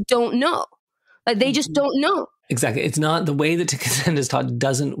who just don't know. Like they just don't know. Exactly. It's not the way that consent is taught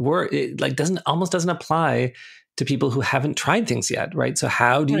doesn't work. It almost doesn't apply to people who haven't tried things yet, right? So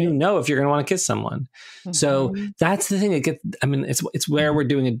how do you know if you're going to want to kiss someone? So that's the thing. It's where we're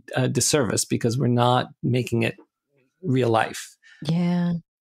doing a disservice because we're not making it real life. Yeah.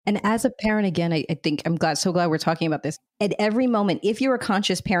 And as a parent, again, I think I'm so glad we're talking about this. At every moment, if you're a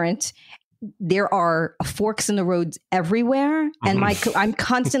conscious parent, there are forks in the roads everywhere. And I'm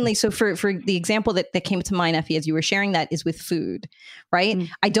constantly, so for the example that came to mind, Effy, as you were sharing that is with food, right?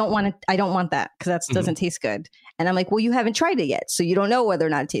 I don't want that because that doesn't taste good. And I'm like, well, you haven't tried it yet. So you don't know whether or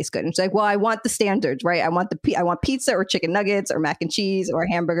not it tastes good. And it's like, well, I want the standards, right? I want pizza or chicken nuggets or mac and cheese or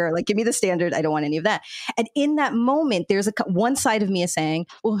hamburger. Like, give me the standard. I don't want any of that. And in that moment, there's one side of me is saying,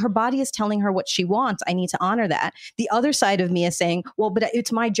 well, her body is telling her what she wants. I need to honor that. The other side of me is saying, well, but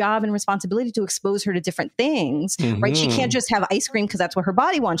it's my job and responsibility to expose her to different things, right? She can't just have ice cream because that's what her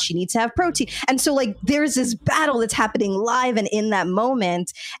body wants. She needs to have protein. And so like, there's this battle that's happening live and in that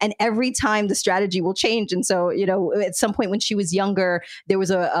moment. And every time the strategy will change. And so, at some point when she was younger, there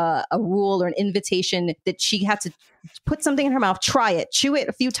was a rule or an invitation that she had to put something in her mouth, try it, chew it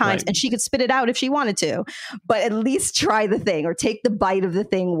a few times, and she could spit it out if she wanted to, but at least try the thing or take the bite of the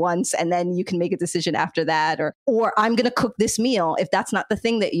thing once, and then you can make a decision after that. Or I'm going to cook this meal. If that's not the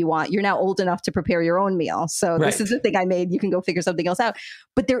thing that you want, you're now old enough to prepare your own meal. So this is the thing I made. You can go figure something else out.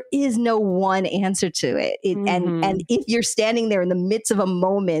 But there is no one answer to it. And if you're standing there in the midst of a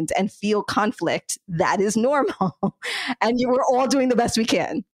moment and feel conflict, that is normal. And we're all doing the best we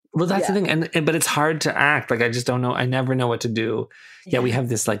can. Well, that's the thing. But it's hard to act. Like, I just don't know. I never know what to do. Yeah, we have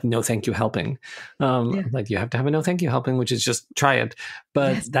this like, no, thank you helping. Like you have to have a no, thank you helping, which is just try it.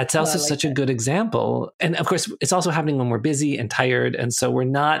 But that's also such a good example. And of course, it's also happening when we're busy and tired. And so we're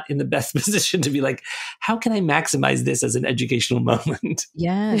not in the best position to be like, how can I maximize this as an educational moment?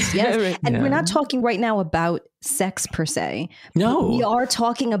 Yes. And we're not talking right now about sex per se. No. We are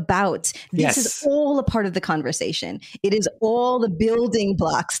talking about this is all a part of the conversation. It is all the building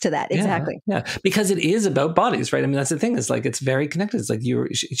blocks to that. Exactly. Yeah. Because it is about bodies, right? I mean, that's the thing. It's like, it's very connected. It's like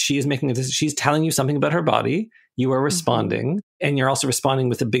she is making this, she's telling you something about her body. You are responding, and you're also responding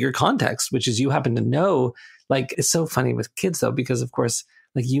with a bigger context, which is you happen to know. Like, it's so funny with kids though, because of course,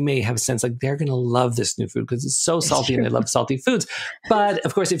 like you may have a sense like they're going to love this new food because it's so salty and they love salty foods. But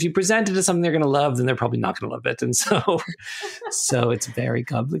of course, if you present it as something they're going to love, then they're probably not going to love it. And so it's very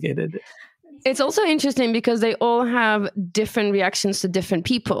complicated. It's also interesting because they all have different reactions to different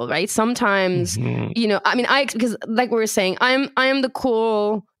people, right? Sometimes, because like we were saying, I am the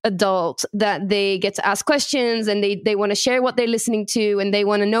cool adult that they get to ask questions and they want to share what they're listening to and they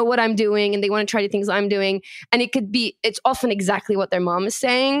want to know what I'm doing and they want to try the things I'm doing. And it's often exactly what their mom is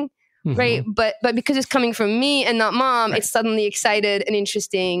saying, right? But because it's coming from me and not mom, it's suddenly excited and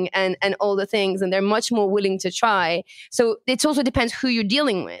interesting and all the things, and they're much more willing to try. So it also depends who you're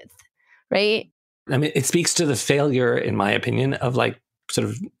dealing with. Right. I mean, it speaks to the failure, in my opinion, of like sort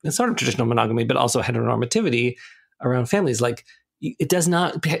of traditional monogamy, but also heteronormativity around families. Like it does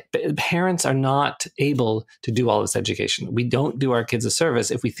not, parents are not able to do all this education. We don't do our kids a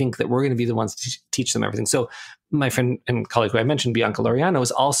service if we think that we're going to be the ones to teach them everything. So my friend and colleague who I mentioned, Bianca Laureano,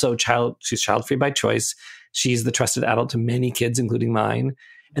 is also she's child-free by choice. She's the trusted adult to many kids, including mine.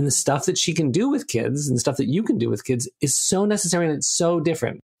 And the stuff that she can do with kids and the stuff that you can do with kids is so necessary and it's so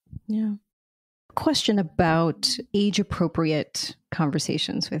different. Yeah. Question about age-appropriate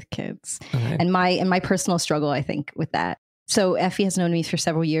conversations with kids, and my personal struggle, I think, with that. So Effy has known me for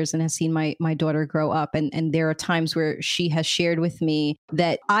several years and has seen my daughter grow up, and there are times where she has shared with me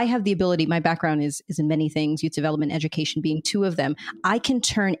that I have the ability. My background is in many things, youth development, education being two of them. I can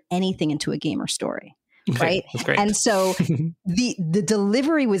turn anything into a game or story. right? That's great. And so the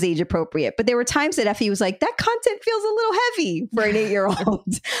delivery was age appropriate, but there were times that Effie was like, that content feels a little heavy for an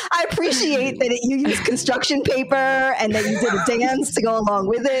 8-year-old. I appreciate that you used construction paper and that you did a dance to go along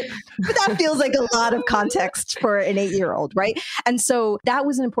with it, but that feels like a lot of context for an 8-year-old, right? And so that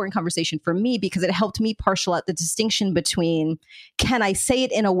was an important conversation for me because it helped me parcel out the distinction between, can I say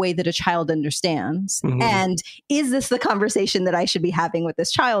it in a way that a child understands? And is this the conversation that I should be having with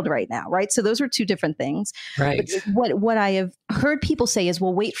this child right now, right? So those were two different things. Right. But what I have heard people say is,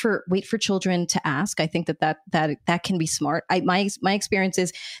 well, wait for children to ask. I think that can be smart. My experience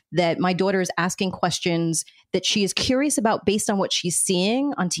is that my daughter is asking questions that she is curious about based on what she's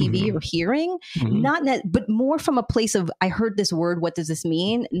seeing on TV or hearing, but more from a place of, I heard this word, what does this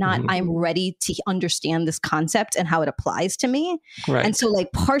mean? Not I'm ready to understand this concept and how it applies to me. Right. And so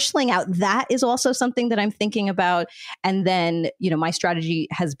like parceling out that is also something that I'm thinking about. And then, my strategy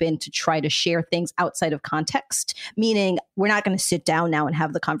has been to try to share things outside of context, meaning we're not going to sit down now and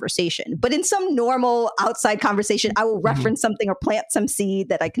have the conversation, but in some normal outside conversation, I will reference something or plant some seed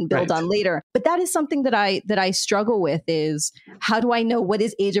that I can build on later. But that is something that I struggle with, is how do I know what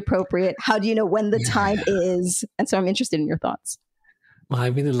is age appropriate? How do you know when the time is? And so I'm interested in your thoughts. Well, I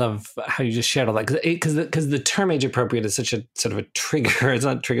really love how you just shared all that, because the term age appropriate is such a sort of a trigger. It's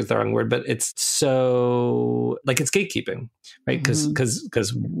not trigger is the wrong word, but it's so like it's gatekeeping, right?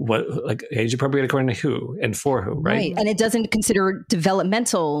 Because what, like, age appropriate according to who and for who, right? And it doesn't consider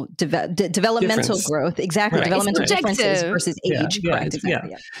developmental growth, exactly. Right. Developmental differences versus age, correct? Yeah.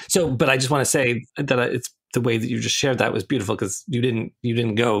 So, but I just want to say that it's the way that you just shared that was beautiful, because you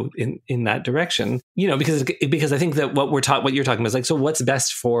didn't go in that direction, because I think that what you're talking about is like, so what's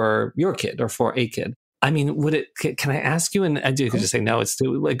best for your kid or for a kid? I mean, can I ask you? And I do, you could just say no. It's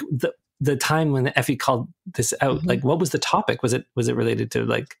like the time when Effie called this out. Like, what was the topic? Was it related to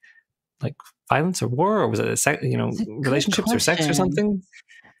like violence or war, or was it relationships or sex or something?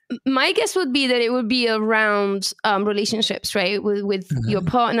 My guess would be that it would be around relationships, right? With your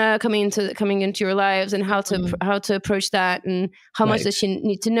partner coming into your lives, and how to approach that, and how much does she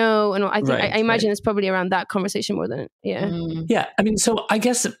need to know? And I think I imagine it's probably around that conversation more than Yeah. I mean, so I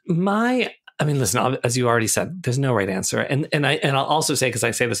guess listen, as you already said, there's no right answer, and I'll also say, because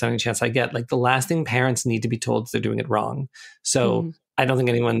I say this on any chance I get, like, the last thing parents need to be told is they're doing it wrong. So I don't think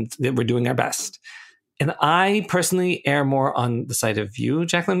that we're doing our best. And I personally err more on the side of you,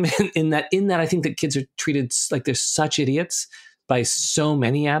 Jacqueline, in that I think that kids are treated like they're such idiots by so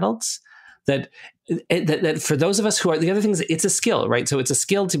many adults that for those of us who are, the other thing is, it's a skill, right? So it's a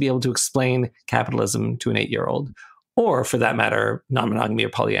skill to be able to explain capitalism to an 8-year-old, or for that matter, non-monogamy or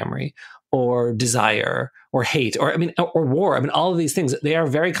polyamory, or desire, or hate, or war. I mean, all of these things, they are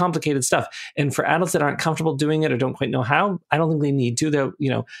very complicated stuff. And for adults that aren't comfortable doing it or don't quite know how, I don't think they need to, though,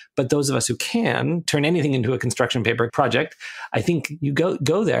 but those of us who can turn anything into a construction paper project, I think you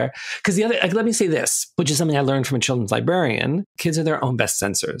go there. Because let me say this, which is something I learned from a children's librarian: kids are their own best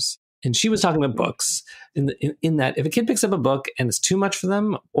censors. And she was talking about books in that if a kid picks up a book and it's too much for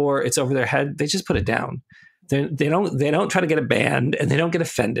them, or it's over their head, they just put it down. They don't try to get it banned, and they don't get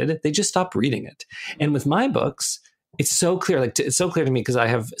offended. They just stop reading it. And with my books, it's so clear. It's so clear to me, because I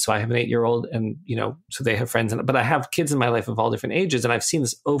have an 8-year-old, and so they have friends, but I have kids in my life of all different ages, and I've seen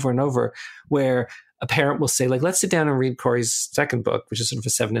this over and over, where a parent will say, like, let's sit down and read Cory's second book, which is sort of for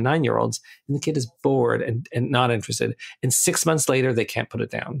 7 to 9-year-olds, and the kid is bored and not interested. And 6 months later, they can't put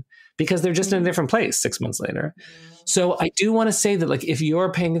it down, because they're just in a different place 6 months later. So I do want to say that, like, if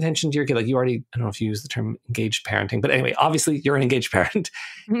you're paying attention to your kid, like, I don't know if you use the term engaged parenting, but anyway, obviously you're an engaged parent.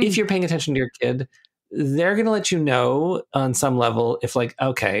 If you're paying attention to your kid, they're going to let you know on some level if, like,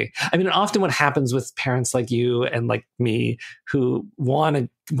 okay. I mean, often what happens with parents like you and like me who want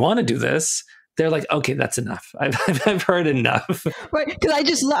to do this, they're like, okay, that's enough. I've heard enough. Right. Because I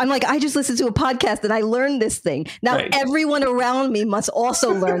just listened to a podcast and I learned this thing. Now everyone around me must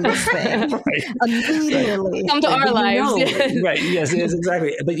also learn this thing immediately. Come to our lives. Right. Yes,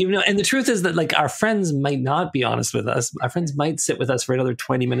 exactly. But and the truth is that, like, our friends might not be honest with us. Our friends might sit with us for another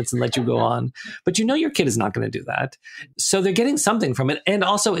 20 minutes and let you go on. But your kid is not going to do that. So they're getting something from it. And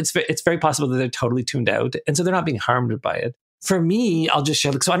also it's very possible that they're totally tuned out. And so they're not being harmed by it. For me, I'll just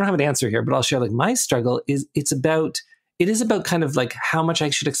share, so I don't have an answer here, but I'll share, like, my struggle is it is about kind of like how much I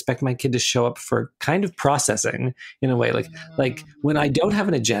should expect my kid to show up for kind of processing in a way, like when I don't have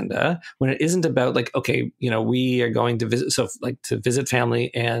an agenda, when it isn't about, like, okay, we are going to visit, so like to visit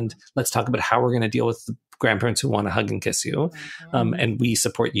family, and let's talk about how we're going to deal with the grandparents who want to hug and kiss you. And we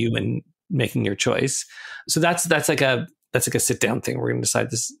support you in making your choice. So that's like a sit down thing. We're going to decide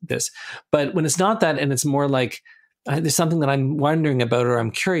this. But when it's not that, and it's more like, there's something that I'm wondering about or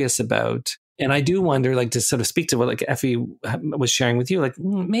I'm curious about, And I do wonder, like, to sort of speak to what like Effy was sharing with you, like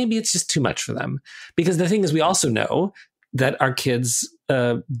maybe it's just too much for them. Because the thing is, we also know that our kids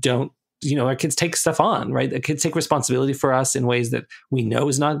don't, our kids take stuff on, right? The kids take responsibility for us in ways that we know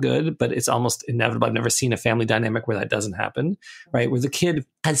is not good, but it's almost inevitable. I've never seen a family dynamic where that doesn't happen, right? Where the kid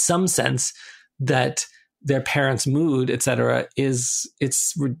has some sense that their parents' mood, et cetera, it's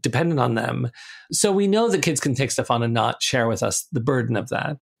dependent on them. So we know that kids can take stuff on and not share with us the burden of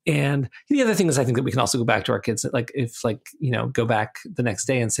that. And the other thing is, I think that we can also go back to our kids, like if go back the next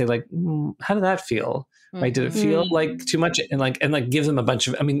day and say like, how did that feel? Right? Did it feel like too much? And give them a bunch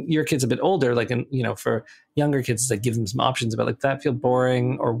of, your kid's a bit older, like, and for younger kids, it's like give them some options about like, that feel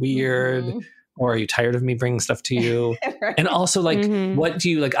boring or weird, or are you tired of me bringing stuff to you? Right. And also like, what do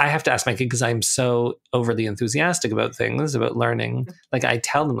you like? I have to ask my kid because I'm so overly enthusiastic about things, about learning. Like I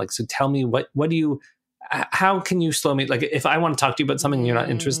tell them like, so tell me how can you slow me? Like if I want to talk to you about something and you're not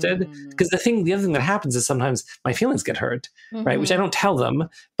interested, because the other thing that happens is sometimes my feelings get hurt, right? Which I don't tell them,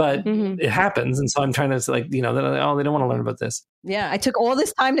 but it happens. And so I'm trying to like, they don't want to learn about this. Yeah. I took all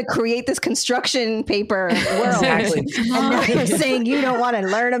this time to create this construction paper world. Exactly. And now you're saying you don't want to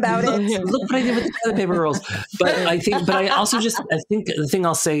learn about it. Look what I did with the toilet paper rolls. But I think the thing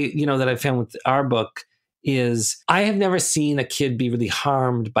I'll say, that I found with our book is I have never seen a kid be really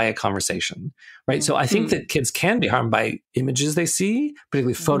harmed by a conversation, right? So I think that kids can be harmed by images they see,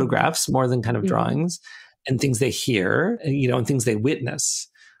 particularly photographs more than kind of drawings, and things they hear, and things they witness.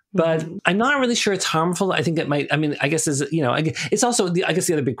 But I'm not really sure it's harmful. I think it might, I guess it's also, I guess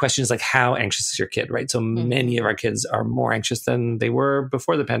the other big question is like, how anxious is your kid, right? So many of our kids are more anxious than they were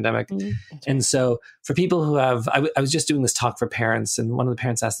before the pandemic. And so for people who have, I was just doing this talk for parents, and one of the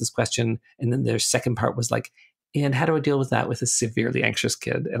parents asked this question, and then their second part was like, and how do I deal with that with a severely anxious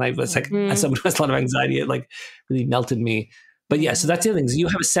kid? And I was like, as someone who has a lot of anxiety, it like really melted me. But yeah, so that's the other thing, is you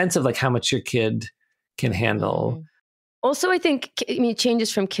have a sense of like how much your kid can handle. Also, I think, it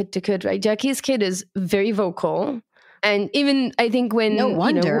changes from kid to kid, right? Jackie's kid is very vocal. And even I think when... No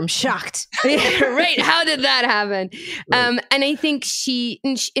wonder, I'm shocked. Right. How did that happen? Right. And I think she's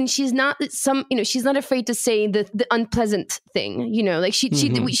not she's not afraid to say the unpleasant thing, like she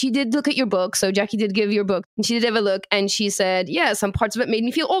did look at your book. So Jackie did give your book, and she did have a look, and she said, yeah, some parts of it made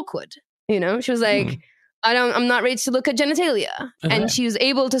me feel awkward. She was like... I'm not ready to look at genitalia. And she was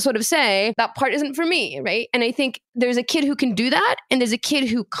able to sort of say, that part isn't for me, right? And I think there's a kid who can do that, and there's a kid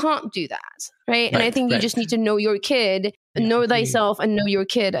who can't do that, right? And I think you just need to know your kid, know thyself, and know your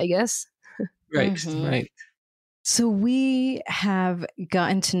kid, I guess. Right, right. So we have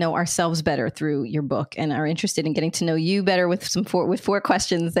gotten to know ourselves better through your book, and are interested in getting to know you better with four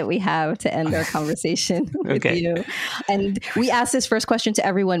questions that we have to end our conversation with you. And we ask this first question to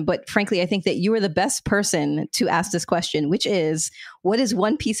everyone, but frankly, I think that you are the best person to ask this question, which is, what is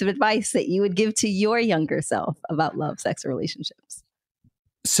one piece of advice that you would give to your younger self about love, sex, or relationships?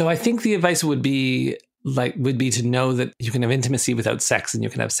 So I think the advice would be to know that you can have intimacy without sex, and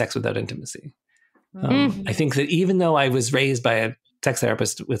you can have sex without intimacy. I think that even though I was raised by a sex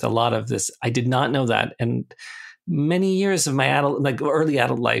therapist with a lot of this, I did not know that. And many years of my early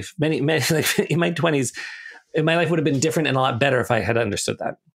adult life, many like in my 20s, my life would have been different and a lot better if I had understood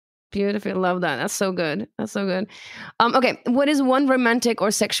that. Beautiful. Love that. That's so good. That's so good. Okay. What is one romantic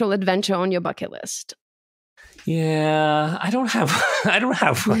or sexual adventure on your bucket list? Yeah, I don't have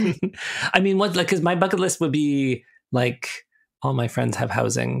one. Because my bucket list would be like, all my friends have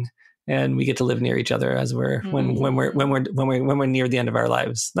housing, and we get to live near each other as when we're near the end of our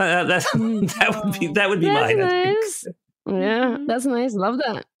lives. That would be mine. Nice. Yeah, that's nice. Love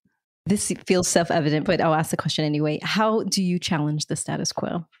that. This feels self-evident, but I'll ask the question anyway. How do you challenge the status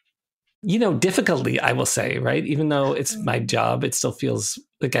quo? Difficultly, I will say, right? Even though it's my job, it still feels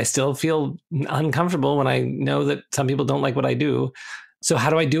like I still feel uncomfortable when I know that some people don't like what I do. So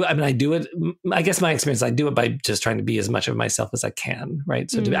how do I do it? I do it, I guess my experience, I do it by just trying to be as much of myself as I can, right?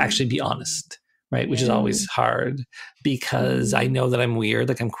 So to actually be honest, right? Which is always hard, because I know that I'm weird,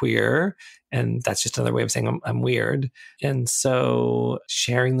 like I'm queer, and that's just another way of saying I'm weird. And so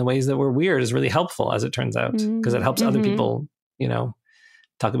sharing the ways that we're weird is really helpful, as it turns out, because it helps other people,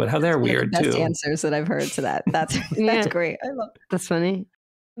 talk about how they're weird too. Best answers that I've heard to that. That's great. I love it. That's funny.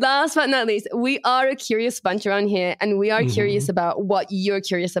 Last but not least, we are a curious bunch around here, and we are curious about what you're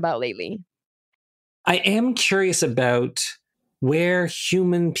curious about lately. I am curious about where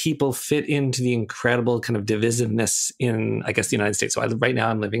human people fit into the incredible kind of divisiveness in, I guess, the United States. So right now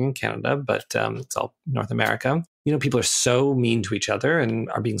I'm living in Canada, but it's all North America. People are so mean to each other and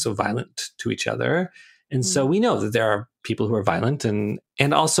are being so violent to each other. And so we know that there are people who are violent, and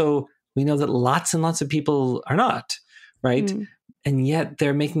also we know that lots and lots of people are not, right? And yet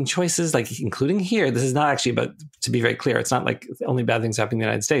they're making choices, like including here. This is not actually about, to be very clear, it's not like only bad things happen in the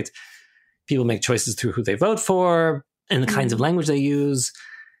United States. People make choices through who they vote for and the kinds of language they use.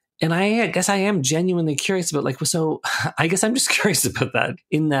 And I guess I am genuinely curious about, like, so I guess I'm just curious about that,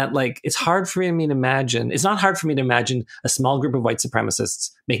 in that, like, it's hard for me to imagine. It's not hard for me to imagine a small group of white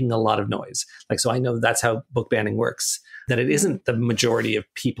supremacists making a lot of noise. Like, so I know that's how book banning works, that it isn't the majority of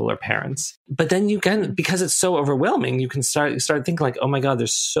people or parents. But then you can, because it's so overwhelming, you can start thinking like, oh my God,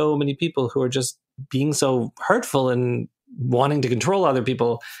 there's so many people who are just being so hurtful and wanting to control other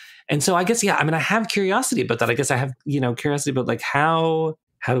people. And so I guess, yeah, I mean, I have curiosity about that. I guess I have, curiosity about, like, how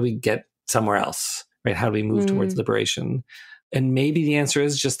do we get somewhere else, right? How do we move towards liberation? And maybe the answer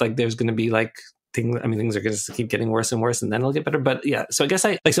is just like, there's going to be like things are going to keep getting worse and worse, and then it'll get better. But yeah, so I guess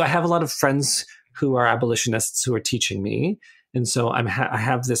I have a lot of friends who are abolitionists who are teaching me. And so I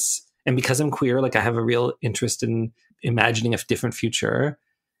have this, and because I'm queer, like, I have a real interest in imagining a different future.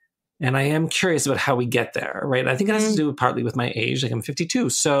 And I am curious about how we get there, right? I think it has to do partly with my age. Like, I'm 52.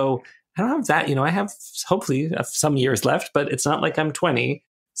 So I don't have that, I have hopefully some years left, but it's not like I'm 20.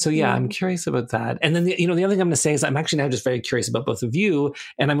 So yeah, I'm curious about that. And then, the other thing I'm going to say is I'm actually now just very curious about both of you.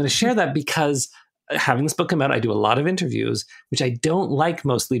 And I'm going to share that because having this book come out, I do a lot of interviews, which I don't like,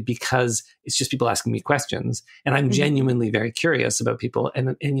 mostly because it's just people asking me questions. And I'm genuinely very curious about people.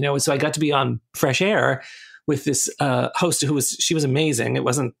 And so I got to be on Fresh Air with this host she was amazing. It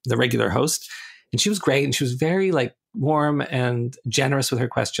wasn't the regular host. And she was great. And she was very, like, warm and generous with her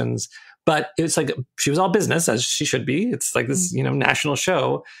questions. But it's like, she was all business, as she should be. It's like this, national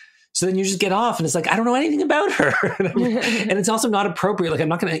show. So then you just get off and it's like, I don't know anything about her. And it's also not appropriate. Like, I'm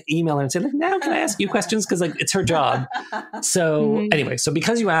not going to email her and say, like, now can I ask you questions? Because, like, it's her job. So anyway, so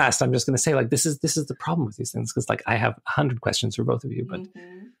because you asked, I'm just going to say, like, this is the problem with these things. Because, like, I have 100 questions for both of you,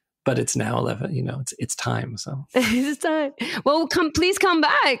 but it's now 11, it's time. So it's time. Well, please come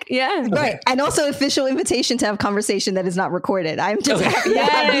back. Yeah. Right. And also official invitation to have conversation that is not recorded. I'm just happy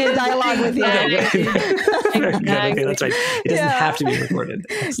to be in dialogue with you. Very good. Okay, that's right. It doesn't have to be recorded.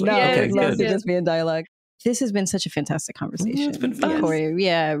 No, I'd love to just be in dialogue. This has been such a fantastic conversation. It's been fun. Cory.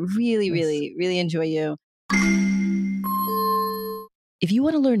 Yeah, really, really, really enjoy you. If you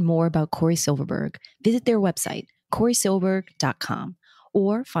want to learn more about Cory Silverberg, visit their website, corysilverberg.com.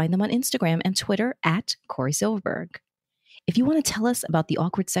 or find them on Instagram and Twitter at Cory Silverberg. If you want to tell us about the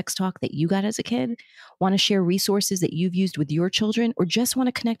awkward sex talk that you got as a kid, want to share resources that you've used with your children, or just want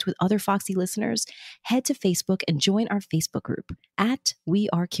to connect with other Foxy listeners, head to Facebook and join our Facebook group at We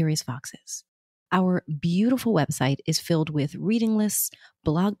Are Curious Foxes. Our beautiful website is filled with reading lists,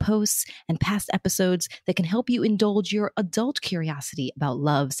 blog posts, and past episodes that can help you indulge your adult curiosity about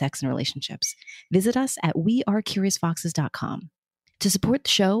love, sex, and relationships. Visit us at wearecuriousfoxes.com. To support the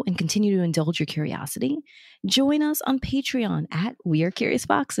show and continue to indulge your curiosity, join us on Patreon at We Are Curious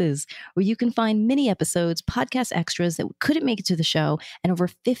Foxes, where you can find mini episodes, podcast extras that couldn't make it to the show, and over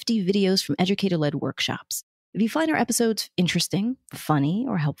 50 videos from educator-led workshops. If you find our episodes interesting, funny,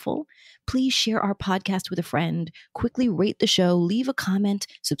 or helpful, please share our podcast with a friend, quickly rate the show, leave a comment,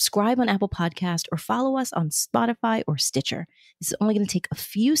 subscribe on Apple Podcast, or follow us on Spotify or Stitcher. This is only going to take a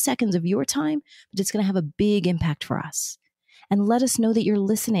few seconds of your time, but it's going to have a big impact for us. And let us know that you're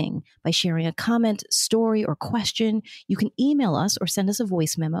listening by sharing a comment, story, or question. You can email us or send us a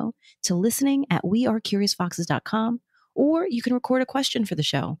voice memo to listening@wearecuriousfoxes.com, or you can record a question for the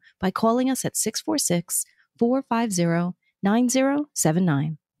show by calling us at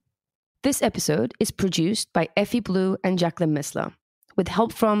 646-450-9079. This episode is produced by Effy Blue and Jacqueline Missler, with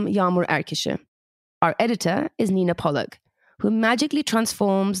help from Yağmur Erkişi. Our editor is Nina Pollock, who magically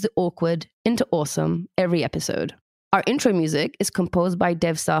transforms the awkward into awesome every episode. Our intro music is composed by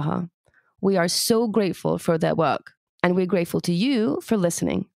Dev Saha. We are so grateful for their work, and we're grateful to you for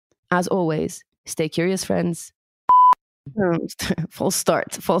listening. As always, stay curious, friends. Full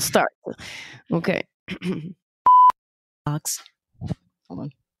start. Okay. Fox. Hold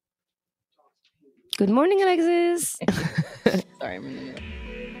on. Good morning, Alexis. Sorry, I'm in the middle.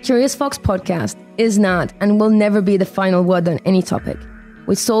 Curious Fox Podcast is not and will never be the final word on any topic.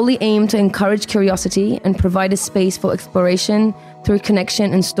 We solely aim to encourage curiosity and provide a space for exploration through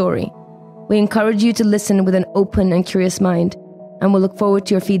connection and story. We encourage you to listen with an open and curious mind, and we'll look forward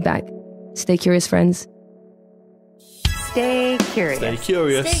to your feedback. Stay curious, friends. Stay curious. Stay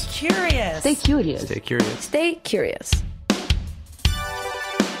curious. Stay curious. Stay curious. Stay curious. Stay curious.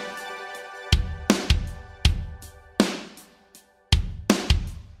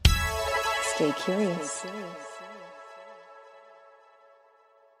 Stay curious.